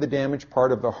into the damaged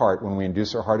part of the heart when we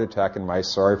induce a heart attack in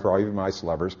mice. Sorry for all you mice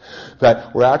lovers.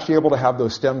 But we're actually able to have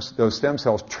those stem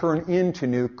cells turn into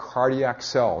new cardiac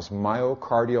cells,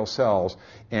 myocardial cells,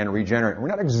 and regenerate. We're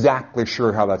not exactly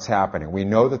sure how that's happening. We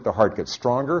know that the heart gets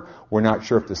stronger. We're not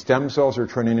sure if the stem cells are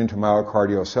turning into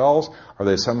myocardial cells. Are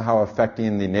they somehow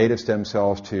affecting the native stem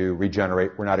cells to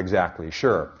regenerate? We're not exactly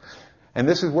sure. And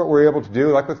this is what we're able to do,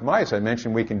 like with mice. I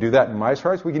mentioned we can do that in mice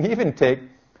hearts. We can even take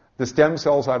the stem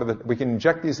cells we can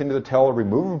inject these into the tail,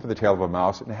 remove them from the tail of a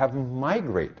mouse, and have them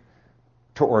migrate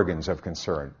to organs of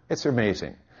concern. It's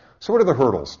amazing. So what are the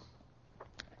hurdles?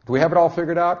 Do we have it all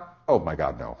figured out? Oh my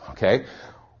God, no. Okay.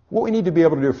 What we need to be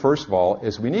able to do, first of all,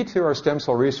 is we need to, our stem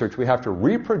cell research, we have to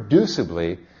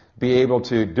reproducibly be able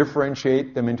to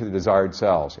differentiate them into the desired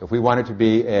cells. If we want it to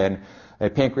be a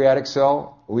pancreatic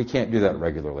cell, we can't do that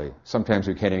regularly. Sometimes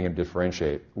we can't even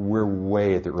differentiate. We're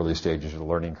way at the early stages of the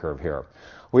learning curve here.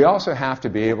 We also have to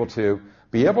be able to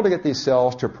get these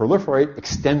cells to proliferate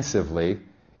extensively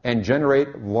and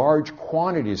generate large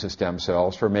quantities of stem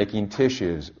cells for making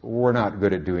tissues. We're not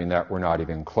good at doing that. We're not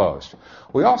even close.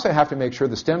 We also have to make sure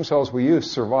the stem cells we use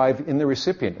survive in the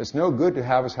recipient. It's no good to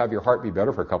have your heart be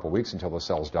better for a couple of weeks until the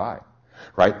cells die,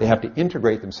 right? They have to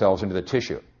integrate themselves into the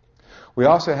tissue. We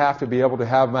also have to be able to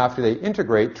have them, after they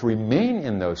integrate, to remain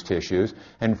in those tissues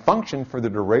and function for the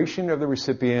duration of the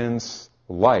recipient's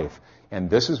life. And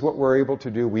this is what we're able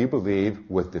to do, we believe,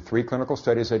 with the 3 clinical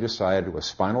studies I just cited, with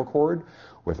spinal cord,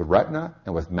 with retina,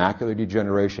 and with macular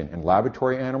degeneration. In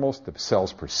laboratory animals, the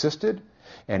cells persisted,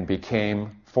 and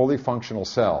became fully functional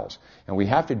cells. And we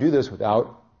have to do this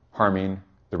without harming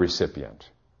the recipient.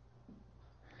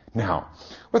 Now,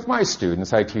 with my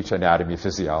students, I teach anatomy,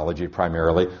 physiology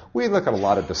primarily. We look at a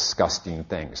lot of disgusting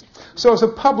things. So as a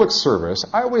public service,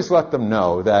 I always let them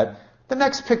know that the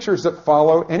next pictures that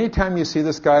follow, anytime you see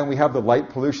this guy, and we have the light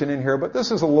pollution in here, but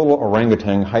this is a little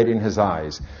orangutan hiding his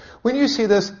eyes. When you see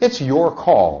this, it's your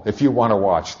call if you want to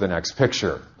watch the next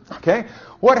picture. Okay?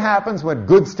 What happens when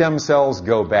good stem cells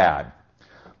go bad?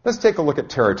 Let's take a look at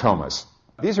teratomas.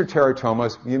 These are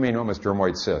teratomas. You may know them as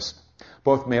dermoid cysts.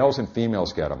 Both males and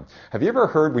females get them. Have you ever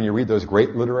heard when you read those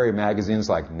great literary magazines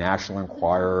like National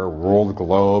Enquirer, World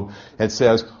Globe, it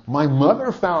says, my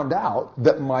mother found out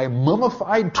that my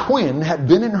mummified twin had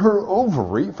been in her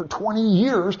ovary for 20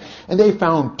 years, and they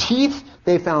found teeth,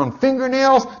 they found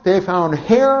fingernails, they found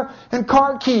hair, and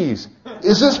car keys.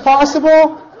 Is this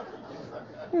possible?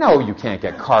 No, you can't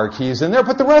get car keys in there,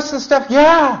 but the rest of the stuff,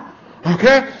 yeah.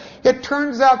 Okay? It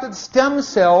turns out that stem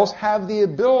cells have the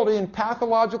ability in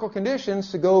pathological conditions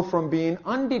to go from being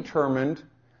undetermined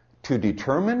to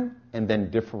determined and then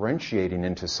differentiating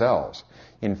into cells.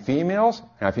 In females,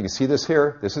 now if you can see this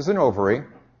here, this is an ovary.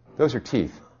 Those are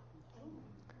teeth.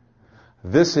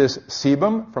 This is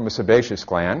sebum from a sebaceous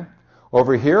gland.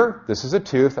 Over here, this is a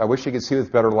tooth. I wish you could see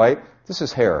with better light. This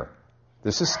is hair.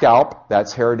 This is scalp.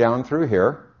 That's hair down through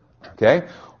here. Okay?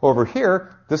 Over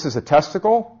here, this is a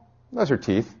testicle. Those are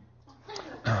teeth.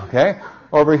 Okay?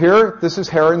 Over here, this is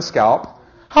hair and scalp.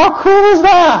 How cool is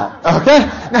that? Okay?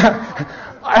 Now,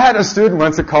 I had a student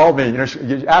once that called me,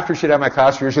 after she'd had my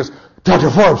class, she goes,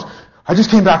 Dr. Forbes, I just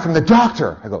came back from the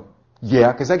doctor. I go,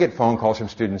 yeah, because I get phone calls from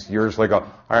students years later.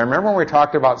 I remember when we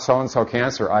talked about so-and-so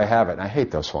cancer, I have it. And I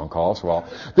hate those phone calls. Well,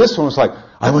 this one was like,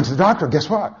 I went to the doctor, guess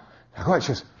what? I go, she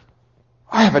goes,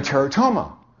 I have a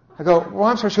teratoma. I go, well,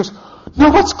 I'm sorry. She goes,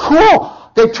 no, what's cool?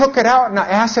 They took it out and I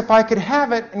asked if I could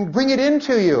have it and bring it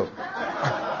into you.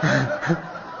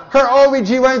 Her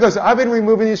OB-GYN goes, I've been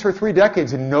removing these for 3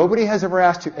 decades and nobody has ever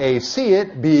asked to A, see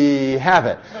it, B, have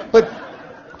it.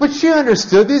 But she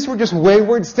understood these were just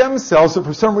wayward stem cells that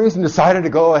for some reason decided to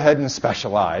go ahead and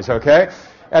specialize, okay?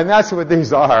 And that's what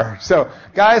these are. So,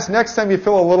 guys, next time you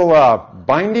feel a little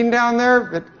binding down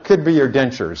there, it could be your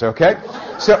dentures, okay?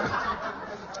 So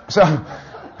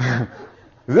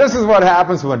this is what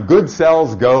happens when good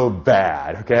cells go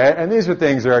bad, okay? And these are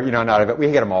things that are, not of it.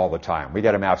 We get them all the time. We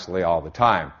get them absolutely all the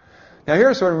time. Now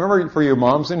here's what, remember for you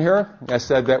moms in here, I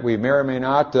said that we may or may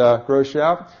not gross you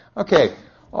out. Okay,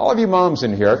 all of you moms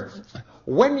in here,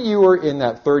 when you were in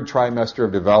that 3rd trimester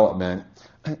of development,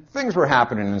 things were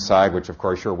happening inside, which of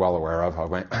course you're well aware of.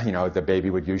 When, the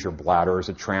baby would use your bladder as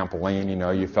a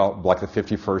trampoline, you felt like the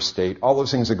 51st state, all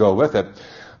those things that go with it.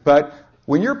 But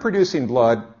when you're producing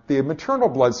blood, the maternal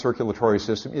blood circulatory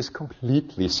system is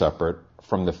completely separate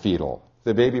from the fetal.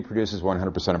 The baby produces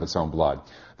 100% of its own blood.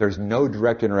 There's no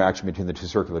direct interaction between the two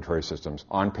circulatory systems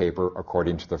on paper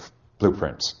according to the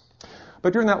blueprints.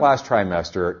 But during that last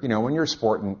trimester, when you're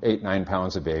sporting 8-9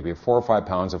 pounds of baby, 4 or 5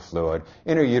 pounds of fluid,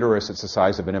 in a uterus it's the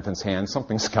size of an infant's hand,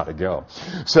 something's got to go.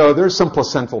 So there's some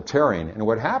placental tearing. And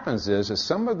what happens is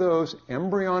some of those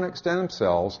embryonic stem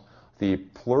cells, the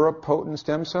pluripotent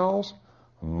stem cells,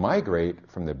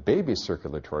 migrate from the baby's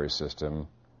circulatory system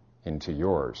into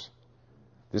yours.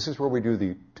 This is where we do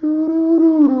the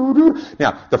doo-doo-doo-doo-doo.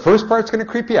 Now, the first part's going to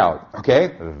creep you out,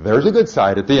 okay? There's a good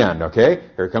side at the end, okay?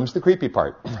 Here comes the creepy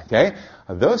part, okay?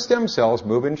 Those stem cells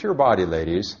move into your body,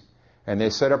 ladies, and they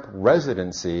set up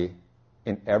residency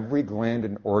in every gland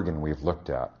and organ we've looked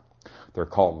at. They're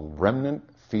called remnant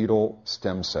fetal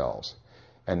stem cells,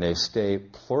 and they stay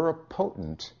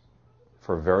pluripotent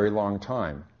for a very long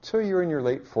time, till you're in your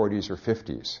late 40s or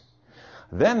 50s.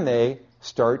 Then they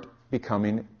start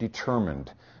becoming determined.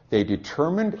 They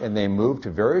determined and they move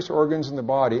to various organs in the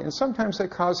body, and sometimes they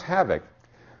cause havoc.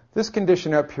 This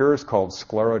condition up here is called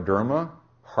scleroderma,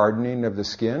 hardening of the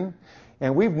skin.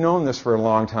 And we've known this for a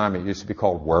long time. It used to be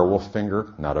called werewolf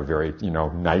finger. Not a very,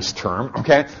 nice term,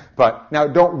 okay? But now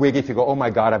don't wig if you go, oh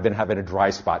my God, I've been having a dry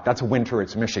spot. That's winter,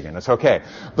 it's Michigan. It's okay.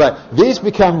 But these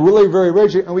become really very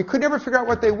rigid, and we could never figure out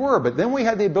what they were. But then we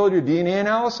had the ability to do DNA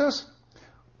analysis.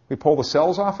 We pull the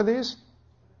cells off of these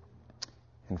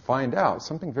and find out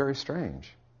something very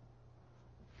strange.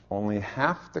 Only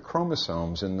half the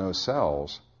chromosomes in those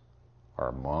cells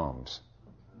are mom's.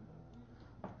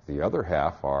 The other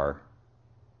half are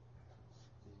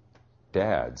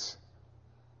dad's.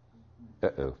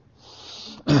 Uh-oh.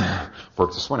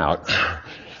 Work this one out.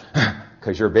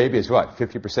 Because your baby is what?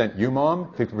 50% you,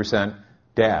 mom, 50%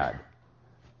 dad.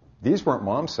 These weren't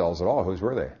mom cells at all. Whose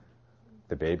were they?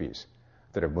 The babies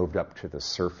that have moved up to the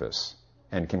surface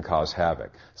and can cause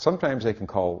havoc. Sometimes they can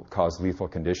cause lethal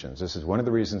conditions. This is one of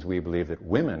the reasons we believe that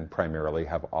women primarily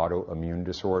have autoimmune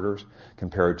disorders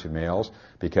compared to males,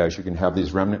 because you can have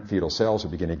these remnant fetal cells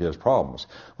that begin to give us problems.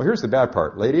 Well, here's the bad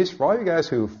part. Ladies, for all you guys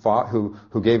who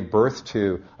gave birth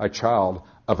to a child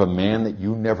of a man that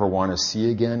you never want to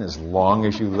see again as long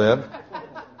as you live,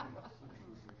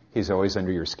 he's always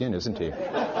under your skin, isn't he?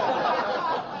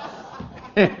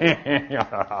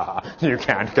 You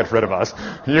can't get rid of us.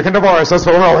 You can divorce us,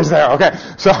 but we're always there. Okay,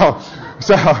 so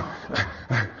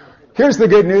here's the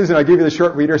good news, and I'll give you the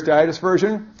short Reader's Digest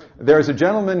version. There's a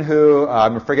gentleman who,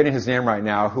 I'm forgetting his name right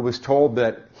now, who was told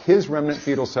that his remnant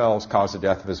fetal cells caused the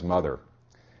death of his mother.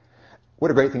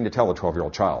 What a great thing to tell a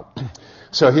 12-year-old child.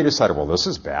 So he decided, well, this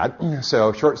is bad.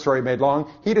 So, short story made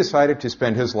long, he decided to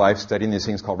spend his life studying these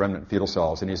things called remnant fetal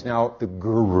cells, and he's now the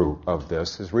guru of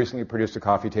this. He's recently produced a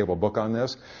coffee table book on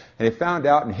this, and he found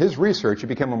out in his research, he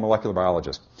became a molecular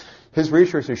biologist. His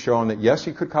research has shown that, yes,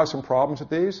 he could cause some problems with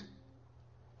these,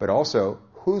 but also,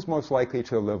 who's most likely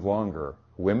to live longer?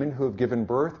 Women who have given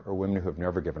birth or women who have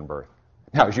never given birth?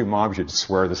 Now, as you moms, you'd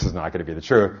swear this is not going to be the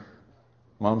truth.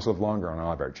 Moms live longer on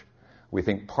average. We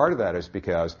think part of that is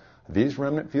because these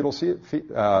remnant fetal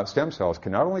stem cells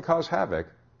can not only cause havoc,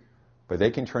 but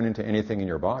they can turn into anything in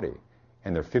your body.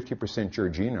 And they're 50% your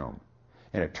genome.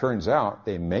 And it turns out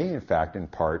they may, in fact,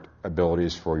 impart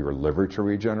abilities for your liver to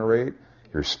regenerate,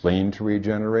 your spleen to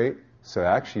regenerate. So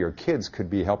actually your kids could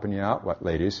be helping you out,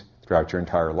 ladies, throughout your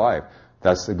entire life.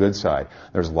 That's the good side.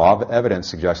 There's a lot of evidence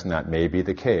suggesting that may be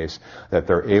the case, that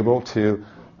they're able to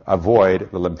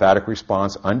avoid the lymphatic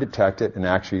response undetected and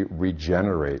actually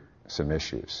regenerate some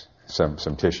issues, some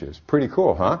tissues. Pretty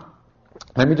cool, huh?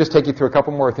 Let me just take you through a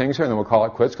couple more things here, and then we'll call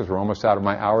it quits because we're almost out of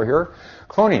my hour here.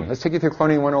 Cloning. Let's take you through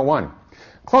cloning 101.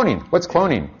 Cloning. What's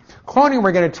cloning? Cloning,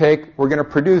 we're going to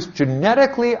produce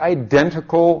genetically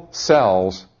identical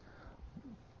cells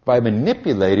by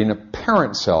manipulating a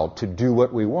parent cell to do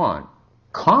what we want.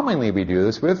 Commonly, we do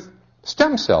this with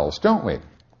stem cells, don't we?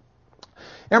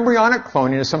 Embryonic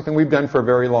cloning is something we've done for a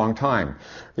very long time.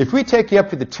 If we take you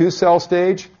up to the 2-cell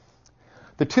stage,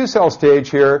 the 2-cell stage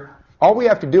here, all we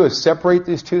have to do is separate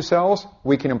these 2 cells.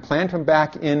 We can implant them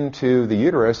back into the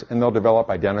uterus, and they'll develop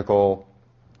identical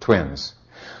twins.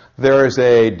 There is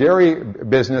a dairy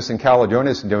business in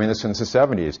Caledonia that's been doing this since the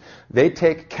 70s. They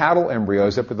take cattle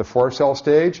embryos up to the 4-cell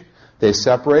stage. They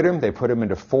separate them. They put them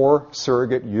into 4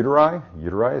 surrogate uteri.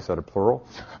 Uteri, is that a plural?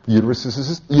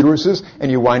 Uteruses.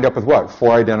 And you wind up with what?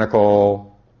 4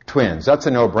 identical twins. That's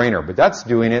a no-brainer. But that's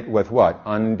doing it with what?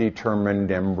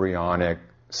 Undetermined embryonic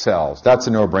cells. That's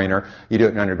a no-brainer. You do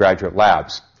it in undergraduate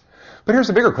labs. But here's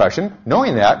a bigger question.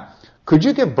 Knowing that, could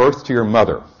you give birth to your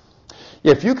mother?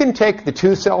 If you can take the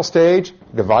 2-cell stage,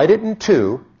 divide it in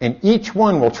 2, and each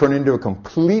one will turn into a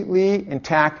completely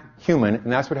intact human,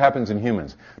 and that's what happens in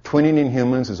humans. Twinning in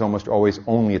humans is almost always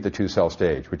only at the 2-cell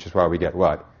stage, which is why we get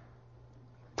what?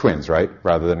 Twins, right?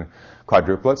 Rather than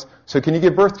quadruplets. So can you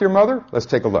give birth to your mother? Let's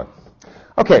take a look.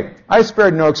 Okay, I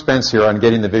spared no expense here on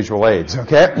getting the visual aids,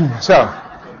 okay? So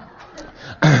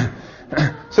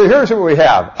here's what we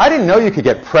have. I didn't know you could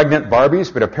get pregnant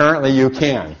Barbies, but apparently you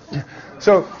can.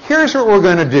 So here's what we're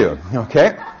going to do,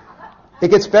 okay? It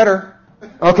gets better.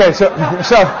 Okay, so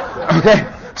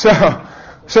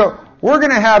we're going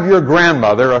to have your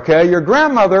grandmother, okay? Your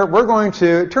grandmother,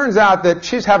 it turns out that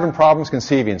she's having problems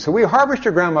conceiving. So we harvest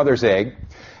your grandmother's egg,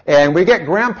 and we get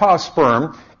grandpa's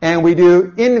sperm, and we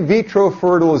do in vitro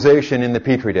fertilization in the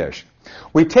Petri dish.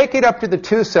 We take it up to the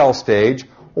 2-cell stage.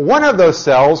 One of those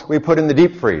cells we put in the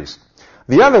deep freeze.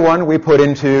 The other one we put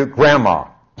into grandma,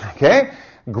 okay?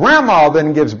 Grandma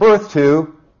then gives birth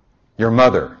to your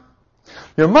mother.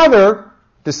 Your mother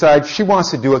decides she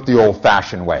wants to do it the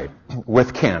old-fashioned way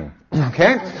with Ken.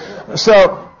 Okay?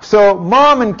 So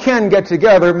Mom and Ken get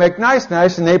together, make nice,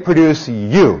 and they produce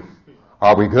you.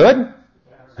 Are we good?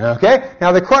 Okay?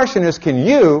 Now the question is, can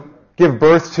you give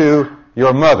birth to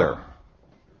your mother?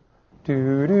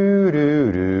 Do do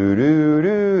do do do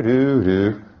do do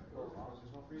do.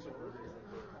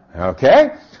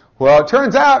 Okay? Well, it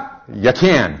turns out you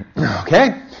can.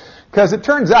 Okay? Because it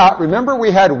turns out, remember we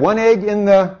had 1 egg in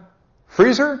the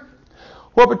freezer?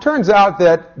 Well, it turns out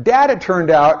that Dad, it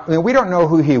turned out, we don't know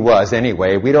who he was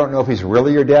anyway. We don't know if he's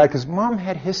really your dad because Mom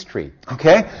had history.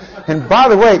 Okay? And by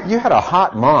the way, you had a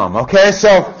hot mom. Okay?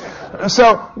 So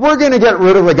we're going to get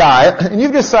rid of the guy. And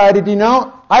you've decided,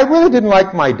 I really didn't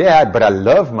like my dad, but I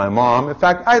love my mom. In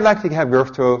fact, I'd like to have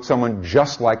birth to someone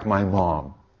just like my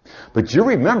mom. But you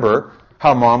remember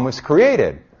how Mom was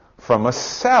created. From a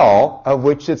cell of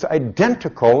which it's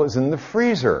identical as in the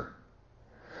freezer.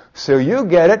 So you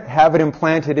get it, have it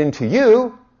implanted into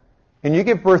you, and you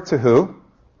give birth to who?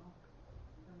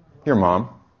 Your mom.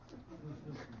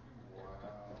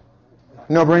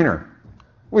 No-brainer.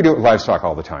 We do it with livestock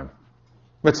all the time.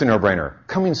 What's a no-brainer?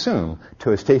 Coming soon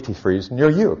to a Tasty Freeze near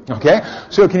you. Okay?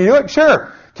 So can you do it?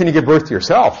 Sure. Can you give birth to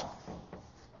yourself?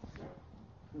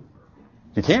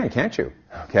 You can, can't you?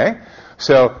 Okay?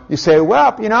 So you say,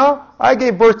 well, I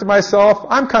gave birth to myself.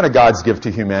 I'm kind of God's gift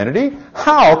to humanity.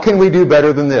 How can we do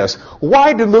better than this?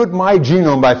 Why dilute my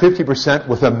genome by 50%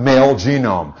 with a male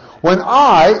genome when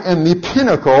I am the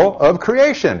pinnacle of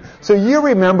creation? So you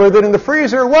remember that in the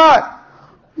freezer, what?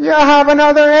 You have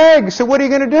another egg. So what are you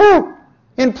going to do?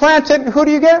 Implant it, and who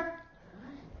do you get?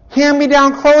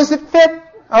 Hand-me-down clothes that fit.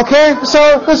 Okay?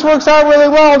 So this works out really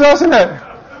well, doesn't it?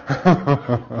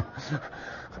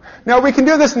 Now, we can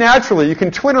do this naturally. You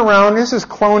can twin around. This is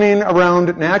cloning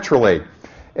around naturally.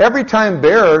 Every time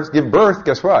bears give birth,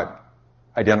 guess what?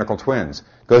 Identical twins.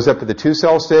 Goes up to the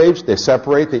 2-cell stage, they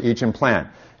separate, they each implant.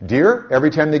 Deer, every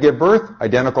time they give birth,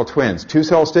 identical twins.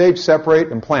 2-cell stage,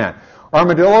 separate, implant.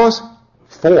 Armadillos,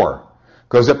 4.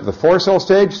 Goes up to the 4-cell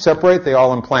stage, separate, they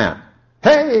all implant.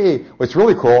 Hey! What's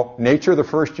really cool, nature the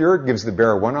first year gives the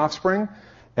bear 1 offspring,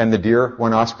 and the deer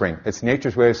 1 offspring. It's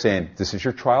nature's way of saying, this is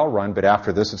your trial run, but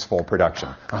after this, it's full production.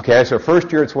 Okay, so first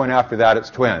year it's 1, after that it's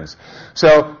twins.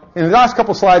 So, in the last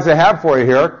couple slides I have for you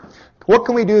here, what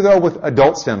can we do, though, with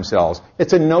adult stem cells?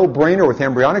 It's a no-brainer with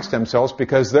embryonic stem cells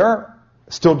because they're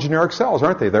still generic cells,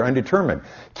 aren't they? They're undetermined.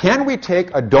 Can we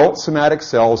take adult somatic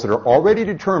cells that are already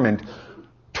determined,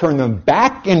 turn them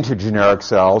back into generic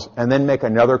cells, and then make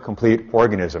another complete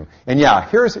organism? And yeah,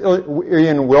 here's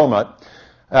Ian Wilmot,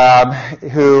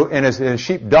 who, in his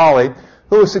sheep Dolly,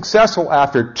 who was successful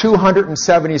after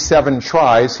 277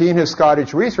 tries. He and his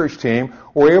Scottish research team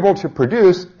were able to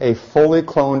produce a fully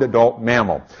cloned adult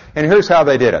mammal. And here's how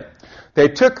they did it. They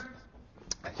took,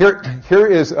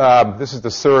 this is the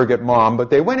surrogate mom, but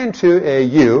they went into a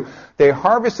ewe. They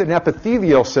harvested an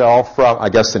epithelial cell from, I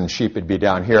guess in sheep it'd be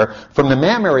down here, from the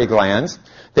mammary glands.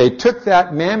 They took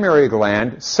that mammary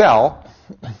gland cell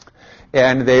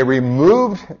and they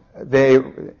removed, they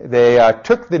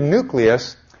took the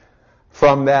nucleus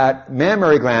from that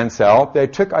mammary gland cell. They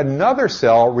took another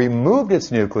cell, removed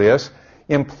its nucleus,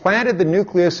 implanted the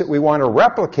nucleus that we want to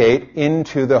replicate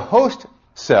into the host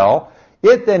cell.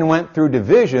 It then went through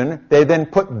division. They then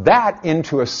put that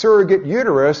into a surrogate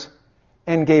uterus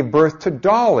and gave birth to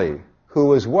Dolly, who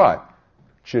was what?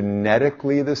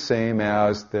 Genetically the same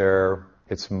as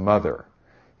its mother.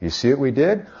 You see what we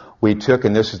did? We took,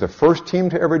 and this is the first team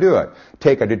to ever do it,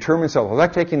 take a determined cell,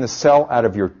 like taking the cell out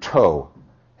of your toe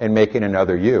and making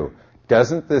another you.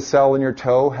 Doesn't the cell in your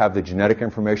toe have the genetic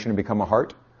information to become a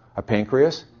heart, a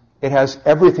pancreas? It has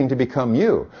everything to become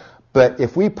you. But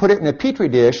if we put it in a petri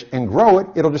dish and grow it,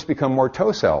 it'll just become more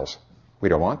toe cells. We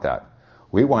don't want that.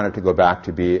 We want it to go back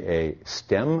to be a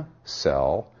stem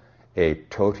cell, a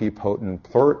totipotent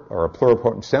or a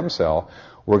pluripotent stem cell.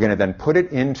 We're going to then put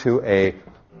it into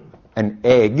an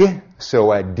egg,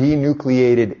 so a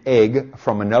denucleated egg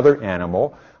from another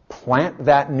animal, plant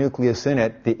that nucleus in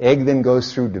it, the egg then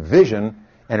goes through division,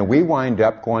 and we wind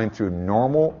up going through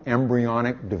normal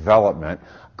embryonic development,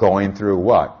 going through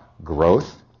what?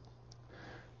 Growth,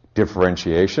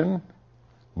 differentiation,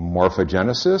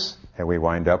 morphogenesis, and we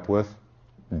wind up with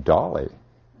Dolly,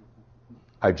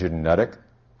 a genetic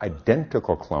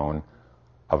identical clone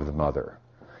of the mother.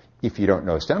 If you don't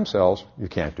know stem cells, you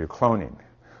can't do cloning.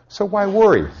 So why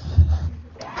worry?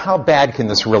 How bad can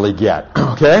this really get?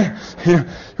 Okay?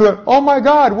 Oh my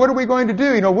God, what are we going to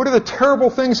do? What are the terrible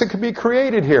things that could be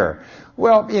created here?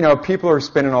 Well, people are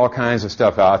spinning all kinds of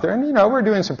stuff out there, and we're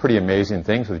doing some pretty amazing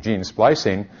things with gene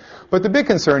splicing. But the big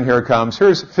concern here comes,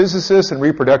 here's physicist and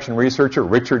reproduction researcher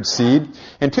Richard Seed.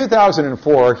 In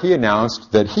 2004, he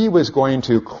announced that he was going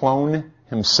to clone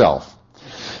himself.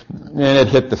 And it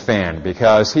hit the fan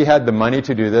because he had the money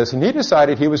to do this, and he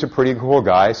decided he was a pretty cool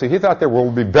guy, so he thought the world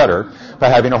would be better by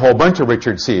having a whole bunch of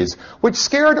Richard Seeds, which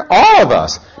scared all of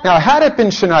us. Now, had it been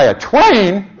Shania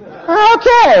Twain,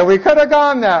 okay, we could have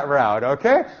gone that route,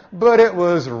 okay? But it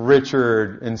was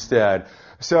Richard instead.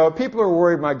 So people are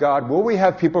worried, my God, will we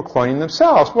have people cloning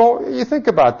themselves? Well, you think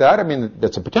about that. I mean,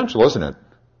 that's a potential, isn't it?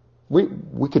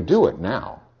 We could do it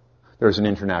now. There's an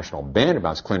international ban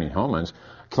about cloning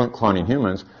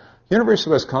humans. University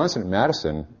of Wisconsin at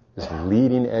Madison is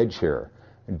leading edge here,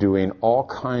 doing all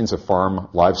kinds of farm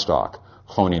livestock,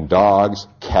 cloning dogs,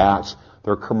 cats.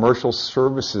 There are commercial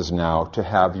services now to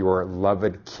have your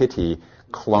loved kitty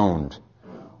cloned.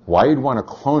 Why you'd want to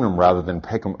clone them rather than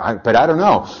pick them? But I don't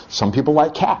know. Some people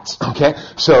like cats, okay?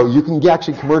 So you can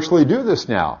actually commercially do this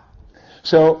now.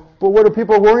 So, but what are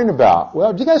people worrying about?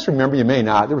 Well, do you guys remember? You may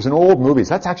not. There was an old movie.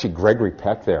 That's actually Gregory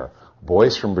Peck there.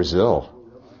 Boys from Brazil.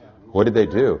 What did they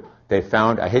do? They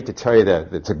found, I hate to tell you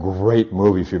that it's a great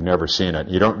movie if you've never seen it.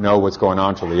 You don't know what's going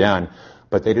on till the end,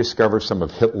 but they discover some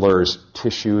of Hitler's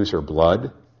tissues or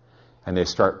blood, and they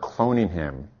start cloning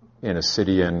him in a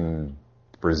city in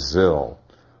Brazil.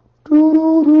 So,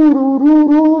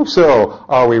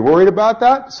 are we worried about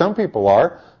that? Some people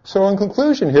are. So in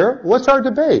conclusion here, what's our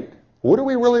debate? What are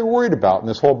we really worried about in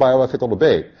this whole bioethical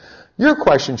debate? Your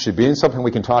question should be, and something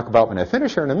we can talk about when I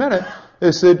finish here in a minute,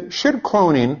 is that should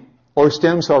cloning or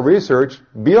stem cell research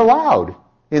be allowed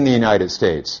in the United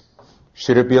States?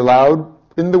 Should it be allowed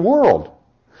in the world?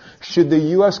 Should the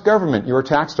U.S. government, your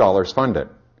tax dollars, fund it?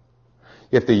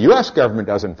 If the U.S. government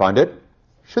doesn't fund it,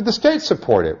 should the states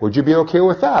support it? Would you be okay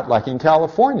with that, like in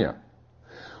California?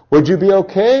 Would you be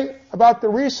okay about the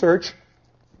research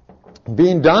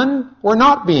being done or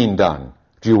not being done?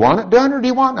 Do you want it done or do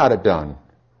you want not it done?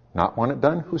 Not want it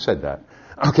done? Who said that?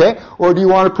 Okay. Or do you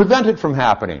want to prevent it from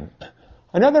happening?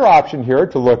 Another option here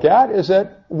to look at is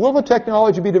that will the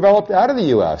technology be developed out of the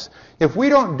U.S.? If we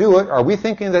don't do it, are we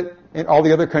thinking that all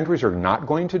the other countries are not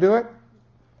going to do it?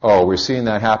 Oh, we're seeing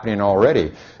that happening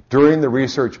already. During the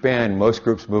research ban, most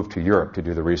groups moved to Europe to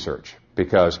do the research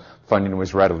because funding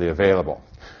was readily available.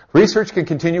 Research can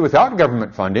continue without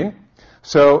government funding.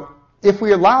 So if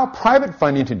we allow private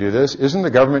funding to do this, isn't the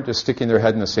government just sticking their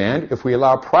head in the sand? If we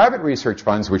allow private research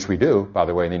funds, which we do, by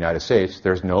the way, in the United States,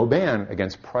 there's no ban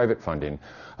against private funding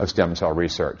of stem cell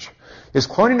research. Is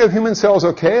cloning of human cells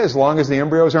okay as long as the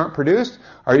embryos aren't produced?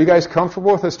 Are you guys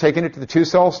comfortable with us taking it to the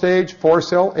 2-cell stage,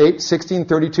 4-cell, 8, 16,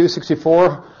 32, 64,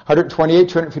 128,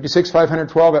 256,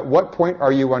 512? At what point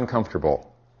are you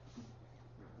uncomfortable?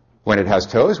 When it has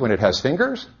toes? When it has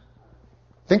fingers?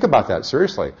 Think about that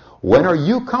seriously. When are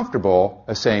you comfortable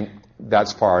as saying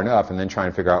that's far enough and then try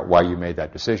and figure out why you made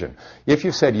that decision? If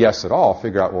you said yes at all,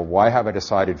 figure out, well, why have I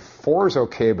decided 4 is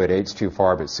okay, but 8's too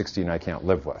far, but 16 I can't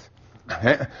live with?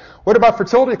 Okay. What about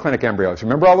fertility clinic embryos?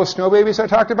 Remember all those snow babies I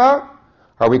talked about?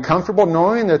 Are we comfortable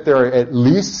knowing that there are at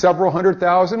least several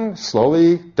 100,000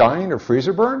 slowly dying of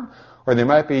freezer burn? Or they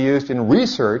might be used in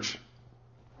research,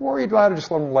 or you'd rather just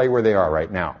let them lay where they are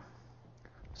right now?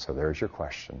 So there's your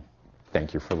question.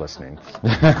 Thank you for listening.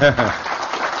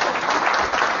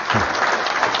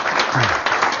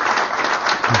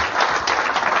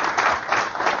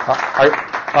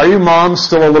 Are you moms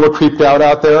still a little creeped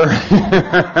out there?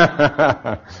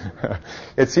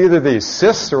 It's either the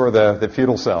cysts or the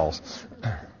fetal cells.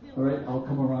 All right, I'll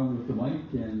come around with the mic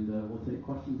and we'll take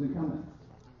questions and comments.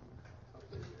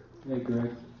 Hey,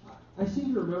 Greg. I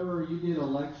seem to remember you did a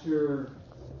lecture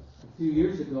a few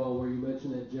years ago where you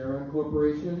mentioned that Geron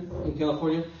Corporation in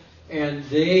California, and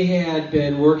they had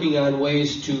been working on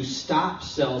ways to stop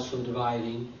cells from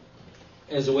dividing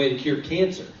as a way to cure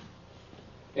cancer.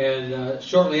 And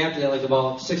shortly after that, like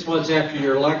about 6 months after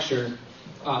your lecture,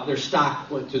 their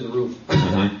stock went through the roof.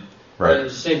 Mm-hmm. Right. It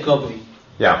was the same company.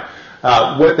 Yeah.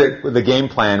 What the game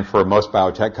plan for most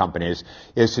biotech companies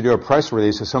is to do a press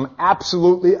release of some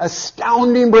absolutely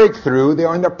astounding breakthrough they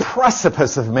are on the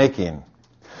precipice of making.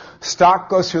 Stock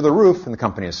goes through the roof and the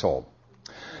company is sold.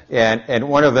 And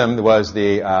one of them was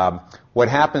what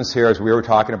happens here is we were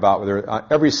talking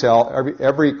about every cell,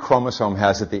 every chromosome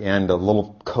has at the end a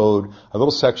little code, a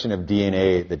little section of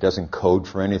DNA that doesn't code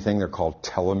for anything. They're called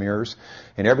telomeres.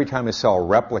 And every time a cell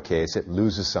replicates, it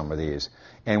loses some of these.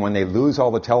 And when they lose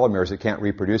all the telomeres, it can't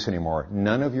reproduce anymore.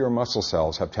 None of your muscle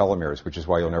cells have telomeres, which is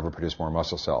why you'll never produce more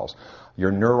muscle cells.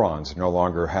 Your neurons no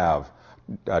longer have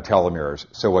telomeres.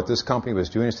 So what this company was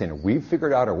doing is saying, we've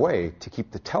figured out a way to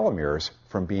keep the telomeres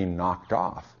from being knocked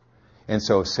off. And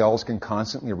so cells can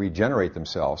constantly regenerate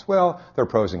themselves. Well, there are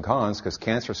pros and cons because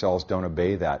cancer cells don't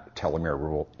obey that telomere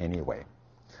rule anyway.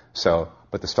 So,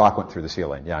 but the stock went through the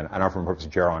ceiling. Yeah, I don't remember if it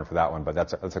was Geron for that one, but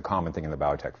that's a common thing in the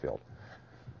biotech field.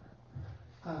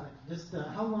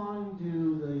 How long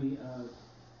do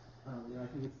I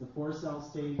think it's the 4-cell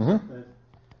stage, Mm-hmm. the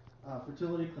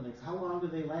fertility clinics, how long do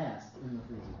they last in the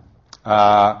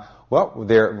freezer? Well,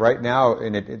 right now,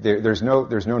 there's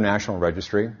no national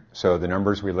registry, so the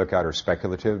numbers we look at are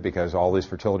speculative because all these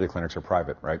fertility clinics are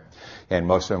private, right? And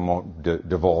most of them won't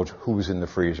divulge who's in the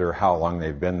freezer, how long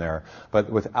they've been there. But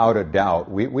without a doubt,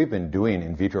 we've been doing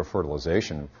in vitro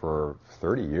fertilization for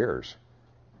 30 years.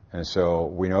 And so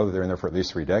we know that they're in there for at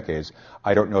least 3 decades.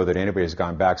 I don't know that anybody's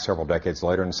gone back several decades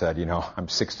later and said, I'm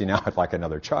 60 now, I'd like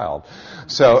another child.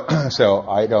 So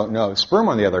I don't know. Sperm,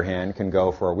 on the other hand, can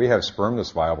go we have sperm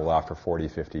that's viable after 40,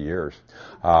 50 years.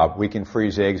 We can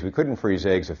freeze eggs. We couldn't freeze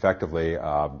eggs effectively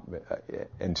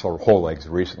until whole eggs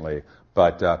recently.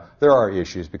 But there are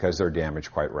issues because they're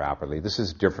damaged quite rapidly. This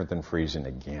is different than freezing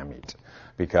a gamete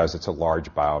because it's a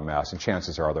large biomass, and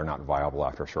chances are they're not viable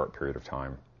after a short period of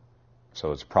time.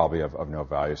 So it's probably of no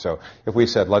value. So if we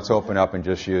said, let's open up and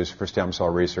just use for stem cell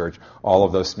research all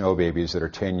of those snow babies that are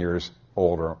 10 years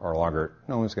old or longer,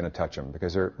 no one's going to touch them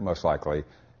because they're most likely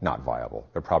not viable.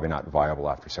 They're probably not viable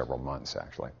after several months,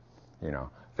 actually.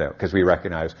 Because we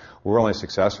recognize we're only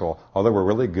successful, although we're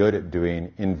really good at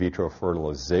doing in vitro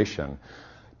fertilization,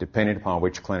 depending upon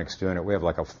which clinic's doing it, we have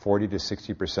like a 40 to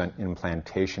 60%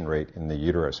 implantation rate in the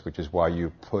uterus, which is why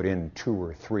you put in 2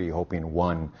 or 3 hoping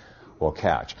one will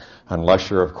catch. Unless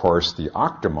you're, of course, the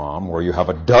Octomom, where you have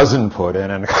a dozen put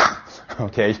in and,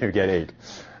 okay, you get 8.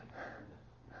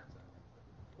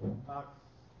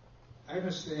 I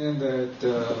understand that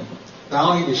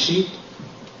Dolly the sheep,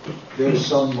 there's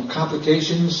some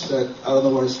complications that, I don't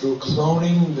know what it's through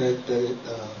cloning, that the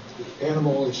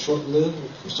animal is short-lived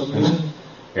for some reason.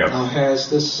 Yep. Now, has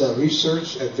this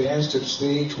research advanced to the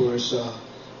stage where it's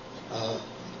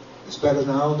better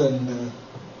now than the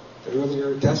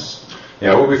earlier tests?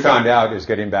 Yeah, what we found out is,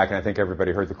 getting back, and I think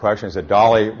everybody heard the question, is that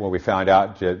Dolly, what we found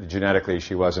out genetically,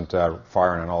 she wasn't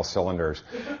firing on all cylinders,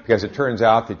 because it turns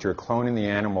out that you're cloning the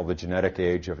animal, the genetic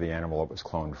age of the animal it was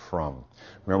cloned from.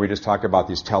 Remember we just talked about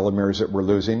these telomeres that we're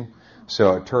losing?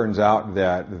 So it turns out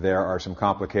that there are some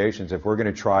complications. If we're going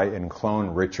to try and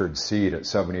clone Richard Seed at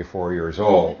 74 years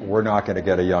old, we're not going to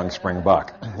get a young spring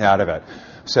buck out of it.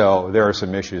 So there are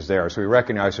some issues there. So we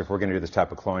recognize if we're going to do this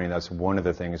type of cloning, that's one of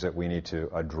the things that we need to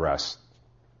address.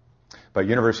 But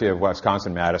University of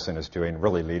Wisconsin-Madison is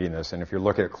really leading this. And if you're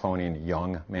looking at cloning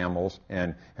young mammals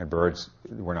and birds,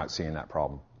 we're not seeing that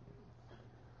problem.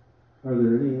 Are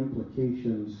there any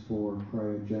implications for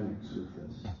cryogenics with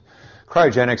this?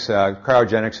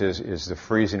 Cryogenics is the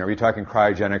freezing. Are we talking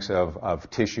cryogenics of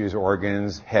tissues,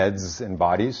 organs, heads, and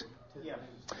bodies?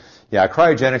 Yeah,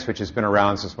 cryogenics, which has been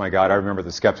around since, my God, I remember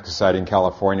the Skeptic Society in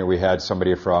California. We had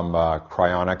somebody from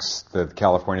Cryonics, the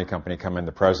California company, come in,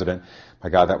 the president. My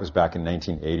God, that was back in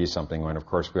 1980-something, when, of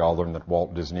course, we all learned that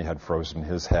Walt Disney had frozen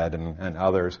his head and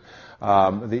others.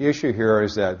 The issue here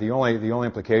is that the only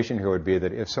implication here would be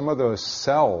that if some of those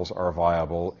cells are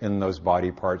viable in those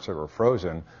body parts that are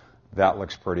frozen, that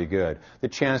looks pretty good. The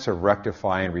chance of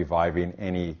rectifying, reviving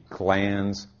any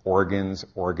glands, organs,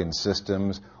 organ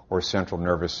systems, or central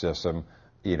nervous system,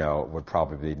 would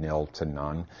probably be nil to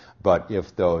none. But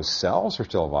if those cells are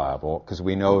still viable, because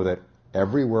we know that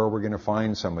everywhere we're going to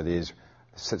find some of these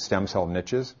stem cell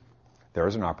niches, there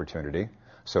is an opportunity.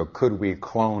 So could we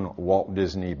clone Walt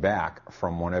Disney back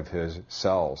from one of his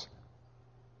cells?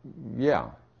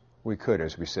 Yeah, we could,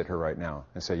 as we sit here right now,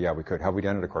 and say, yeah, we could. Have we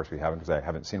done it? Of course we haven't, because I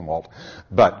haven't seen Walt.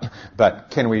 But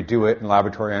can we do it in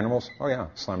laboratory animals? Oh yeah,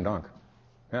 slam dunk.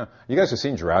 Yeah, you guys have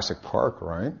seen Jurassic Park,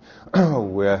 right?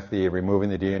 With the removing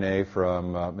the DNA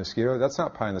from mosquito. That's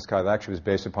not pie in the sky. That actually was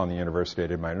based upon the university I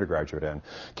did my undergraduate in,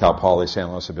 Cal Poly San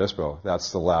Luis Obispo.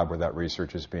 That's the lab where that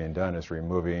research is being done, is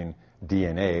removing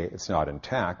DNA. It's not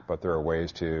intact, but there are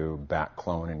ways to back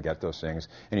clone and get those things.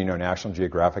 And National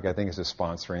Geographic, I think, is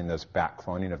sponsoring this back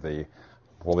cloning of the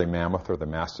woolly mammoth or the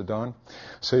mastodon.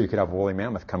 So you could have woolly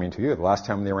mammoth coming to you. The last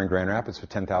time they were in Grand Rapids was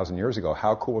 10,000 years ago.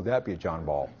 How cool would that be, John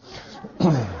Ball?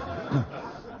 Okay,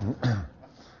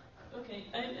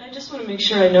 I just want to make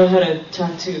sure I know how to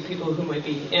talk to people who might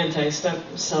be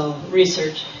anti-stem cell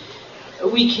research.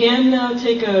 We can now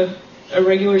take a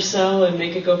regular cell and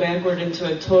make it go backward into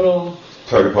a totipotent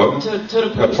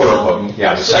cell?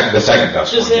 Yeah, the second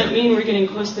best. Does that mean we're getting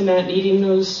close to not needing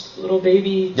those little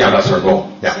baby? Yeah, that's our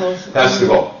goal. Yeah, cells? That's the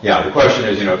goal. Yeah, the question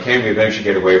is, can we eventually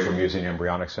get away from using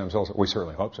embryonic stem cells? We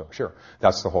certainly hope so. Sure,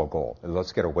 that's the whole goal.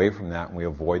 Let's get away from that, and we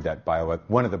avoid that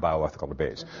one of the bioethical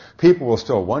debates. People will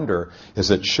still wonder: is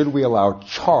that should we allow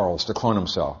Charles to clone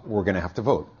himself? We're going to have to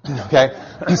vote. Okay,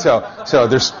 so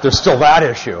there's still that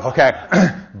issue. Okay,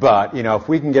 but if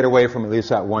we can get away from at least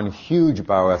that one huge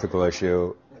bioethical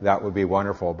issue, that would be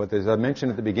wonderful. But as I mentioned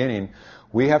at the beginning,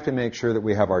 we have to make sure that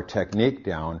we have our technique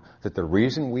down, that the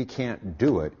reason we can't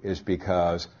do it is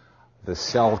because the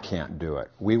cell can't do it.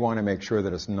 We want to make sure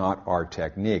that it's not our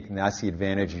technique. And that's the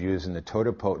advantage of using the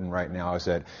totipotent right now, is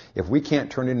that if we can't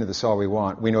turn it into the cell we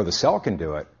want, we know the cell can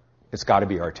do it. It's got to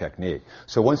be our technique.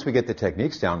 So once we get the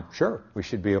techniques down, sure, we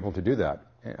should be able to do that.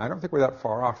 I don't think we're that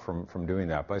far off from doing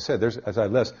that. But I said, there's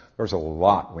a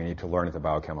lot we need to learn at the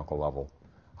biochemical level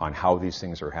on how these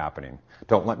things are happening.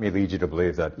 Don't let me lead you to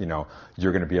believe that,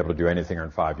 you're going to be able to do anything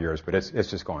in 5 years, but it's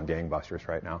just going gangbusters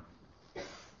right now.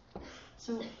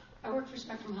 So I work for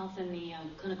Spectrum Health in the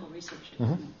clinical research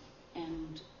department,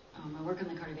 and I work on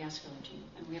the cardiovascular team,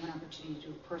 and we have an opportunity to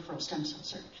do peripheral stem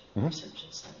cell research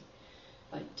and study.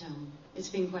 But it's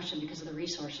being questioned because of the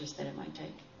resources that it might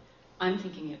take. I'm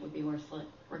thinking it would be worth it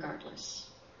regardless.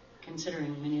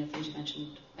 considering many of the things you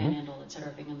mentioned, Van Andel, et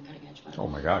cetera, being on the cutting edge. Oh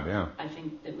my God, yeah. I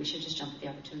think that we should just jump at the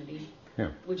opportunity.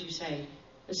 Yeah. Would you say,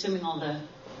 assuming all the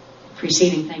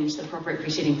preceding things, the appropriate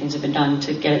preceding things have been done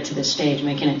to get it to this stage,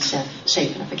 making it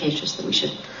safe and efficacious, that we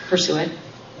should pursue it?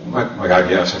 My God,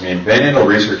 yes. I mean, Van Andel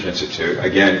Research Institute,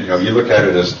 again, you look at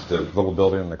it as the little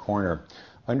building in the corner.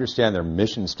 Understand their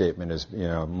mission statement is,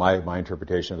 my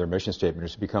interpretation of their mission statement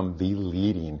is to become the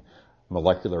leading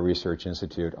molecular research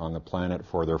institute on the planet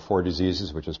for their 4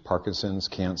 diseases, which is Parkinson's,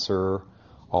 cancer,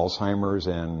 Alzheimer's,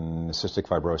 and cystic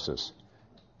fibrosis.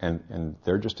 And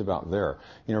they're just about there.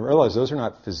 Realize those are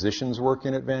not physicians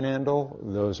working at Van Andel.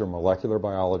 Those are molecular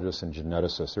biologists and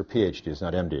geneticists. They're PhDs,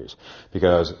 not MDs.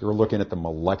 Because we're looking at the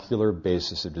molecular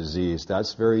basis of disease.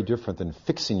 That's very different than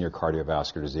fixing your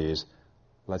cardiovascular disease.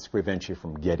 Let's prevent you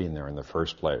from getting there in the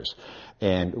first place.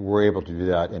 And we're able to do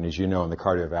that. And as you know, in the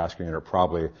cardiovascular unit,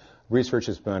 probably research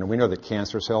has been, we know that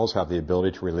cancer cells have the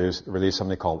ability to release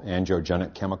something called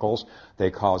angiogenic chemicals.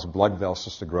 They cause blood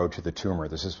vessels to grow to the tumor.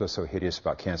 This is what's so hideous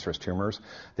about cancerous tumors.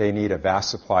 They need a vast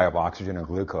supply of oxygen and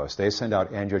glucose. They send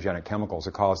out angiogenic chemicals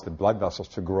that cause the blood vessels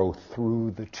to grow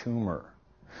through the tumor.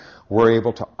 We're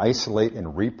able to isolate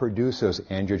and reproduce those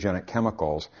angiogenic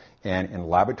chemicals and in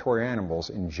laboratory animals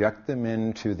inject them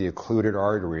into the occluded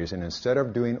arteries. And instead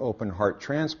of doing open heart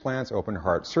transplants, open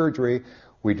heart surgery,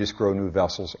 we just grow new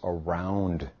vessels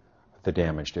around the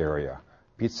damaged area.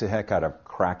 Beats the heck out of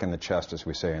crack in the chest, as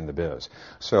we say in the biz.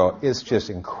 So it's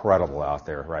just incredible out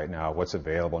there right now, what's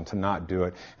available, and to not do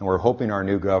it. And we're hoping our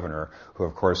new governor, who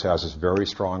of course has this very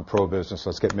strong pro-business,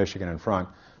 let's get Michigan in front,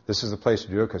 this is the place to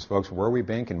do it, because folks, where we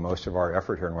bank in most of our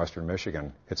effort here in Western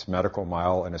Michigan, it's medical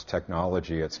mile and it's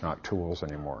technology, it's not tools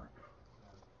anymore.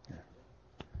 Yeah.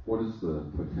 What is the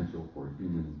potential for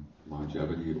human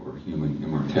longevity or human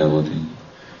immortality?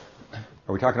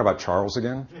 Are we talking about Charles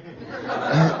again?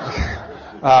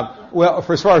 Well,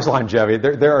 for as far as longevity,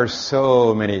 there are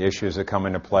so many issues that come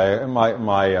into play. In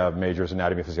my major's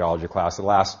anatomy physiology class, the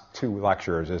last 2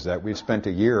 lectures is that we've spent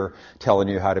a year telling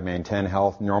you how to maintain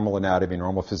health, normal anatomy,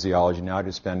 normal physiology. Now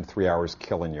to spend 3 hours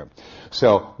killing you.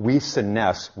 So we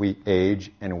senesce, we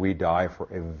age, and we die for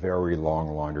a very long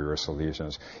laundry list of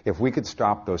lesions. If we could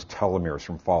stop those telomeres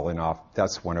from falling off,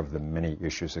 that's one of the many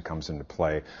issues that comes into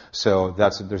play. So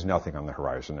there's nothing on the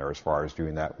horizon there as far as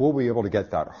doing that. Will we be able to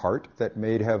get that heart that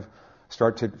may have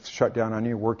start to shut down on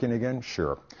you working again?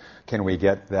 Sure. Can we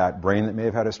get that brain that may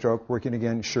have had a stroke working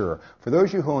again? Sure. For those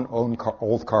of you who own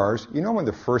old cars, when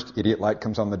the first idiot light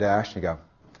comes on the dash, you go,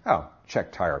 oh,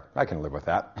 check tire. I can live with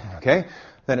that. Okay?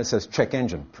 Then it says check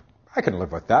engine. I can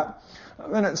live with that.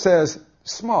 Then it says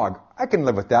smog. I can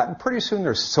live with that. And pretty soon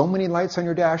there's so many lights on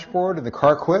your dashboard and the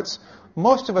car quits.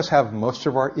 Most of us have most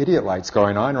of our idiot lights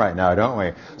going on right now, don't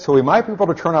we? So we might be able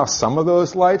to turn off some of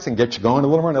those lights and get you going a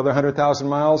little more, another 100,000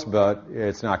 miles, but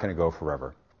it's not going to go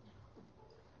forever.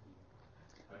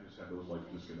 I just had those lights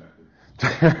disconnected.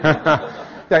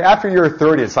 Yeah, after you're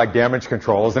 30, it's like damage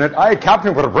control, isn't it?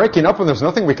 Captain, we're breaking up and there's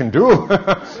nothing we can do.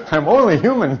 I'm only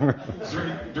human.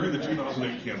 During the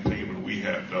 2008 campaign, when we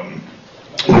had,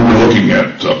 we were looking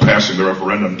at passing the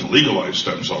referendum to legalize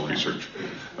stem cell research,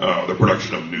 the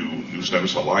production of new stem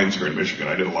cell lines here in Michigan.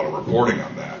 I did a lot of reporting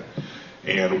on that.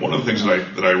 And one of the things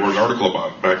that I wrote an article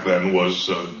about back then was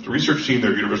the research team there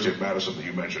at the University of Madison that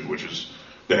you mentioned, which is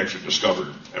they actually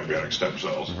discovered embryonic stem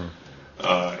cells.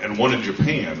 Mm-hmm. And one in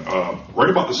Japan, right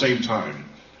about the same time,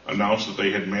 announced that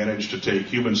they had managed to take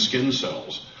human skin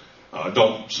cells,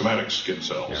 adult somatic skin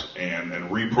cells, and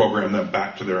reprogram them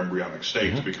back to their embryonic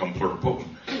state to become pluripotent.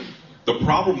 The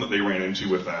problem that they ran into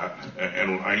with that,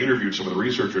 and I interviewed some of the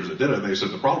researchers that did it, and they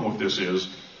said the problem with this is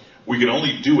we can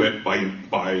only do it by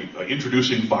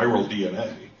introducing viral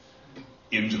DNA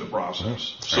into the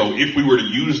process. So if we were to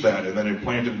use that and then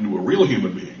implant it into a real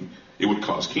human being, it would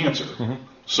cause cancer. Mm-hmm.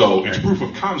 So it's proof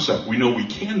of concept. We know we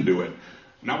can do it.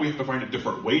 Now we have to find a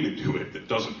different way to do it that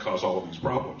doesn't cause all of these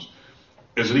problems.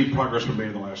 Has any progress been made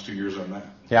in the last 2 years on that?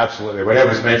 Yeah, absolutely. What Ed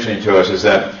was mentioning to us is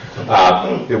that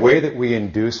the way that we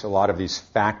induce a lot of these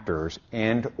factors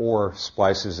and or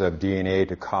splices of DNA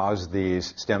to cause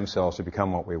these stem cells to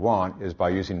become what we want is by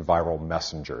using viral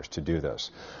messengers to do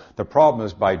this. The problem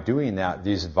is by doing that,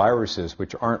 these viruses,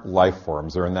 which aren't life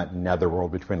forms, they're in that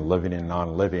netherworld between living and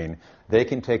non-living, they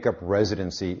can take up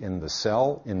residency in the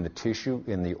cell, in the tissue,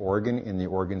 in the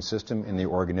organ system, in the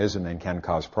organism, and can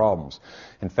cause problems.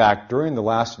 In fact, during the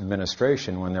last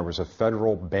administration, when there was a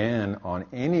federal ban on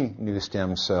any new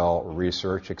stem cell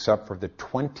research except for the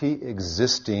 20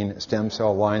 existing stem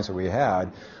cell lines that we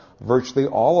had, virtually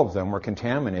all of them were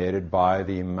contaminated by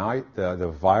the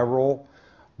viral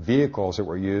vehicles that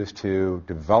were used to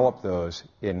develop those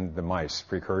in the mice,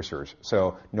 precursors.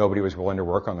 So nobody was willing to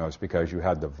work on those because you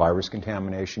had the virus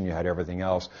contamination, you had everything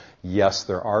else. Yes,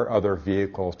 there are other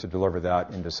vehicles to deliver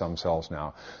that into some cells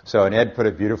now. So, and Ed put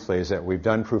it beautifully, is that we've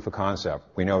done proof of concept.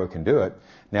 We know we can do it.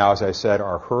 Now, as I said,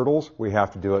 our hurdles, we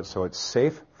have to do it so it's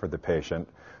safe for the patient,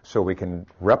 so we can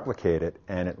replicate it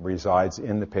and it resides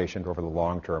in the patient over the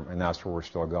long term, and that's where we're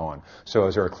still going. So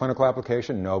is there a clinical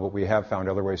application? No, but we have found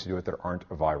other ways to do it that aren't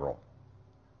viral.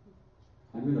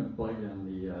 I'm going to bite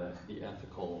on the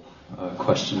ethical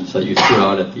questions that you threw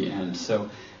out at the end. So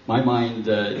my mind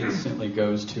instantly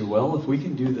goes to, well, if we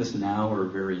can do this now or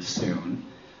very soon,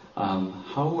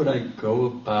 how would I go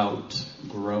about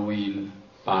growing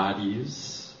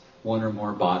bodies, one or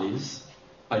more bodies,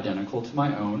 identical to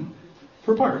my own,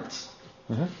 for parts?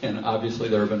 Mm-hmm. And obviously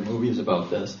there have been movies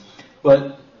about this.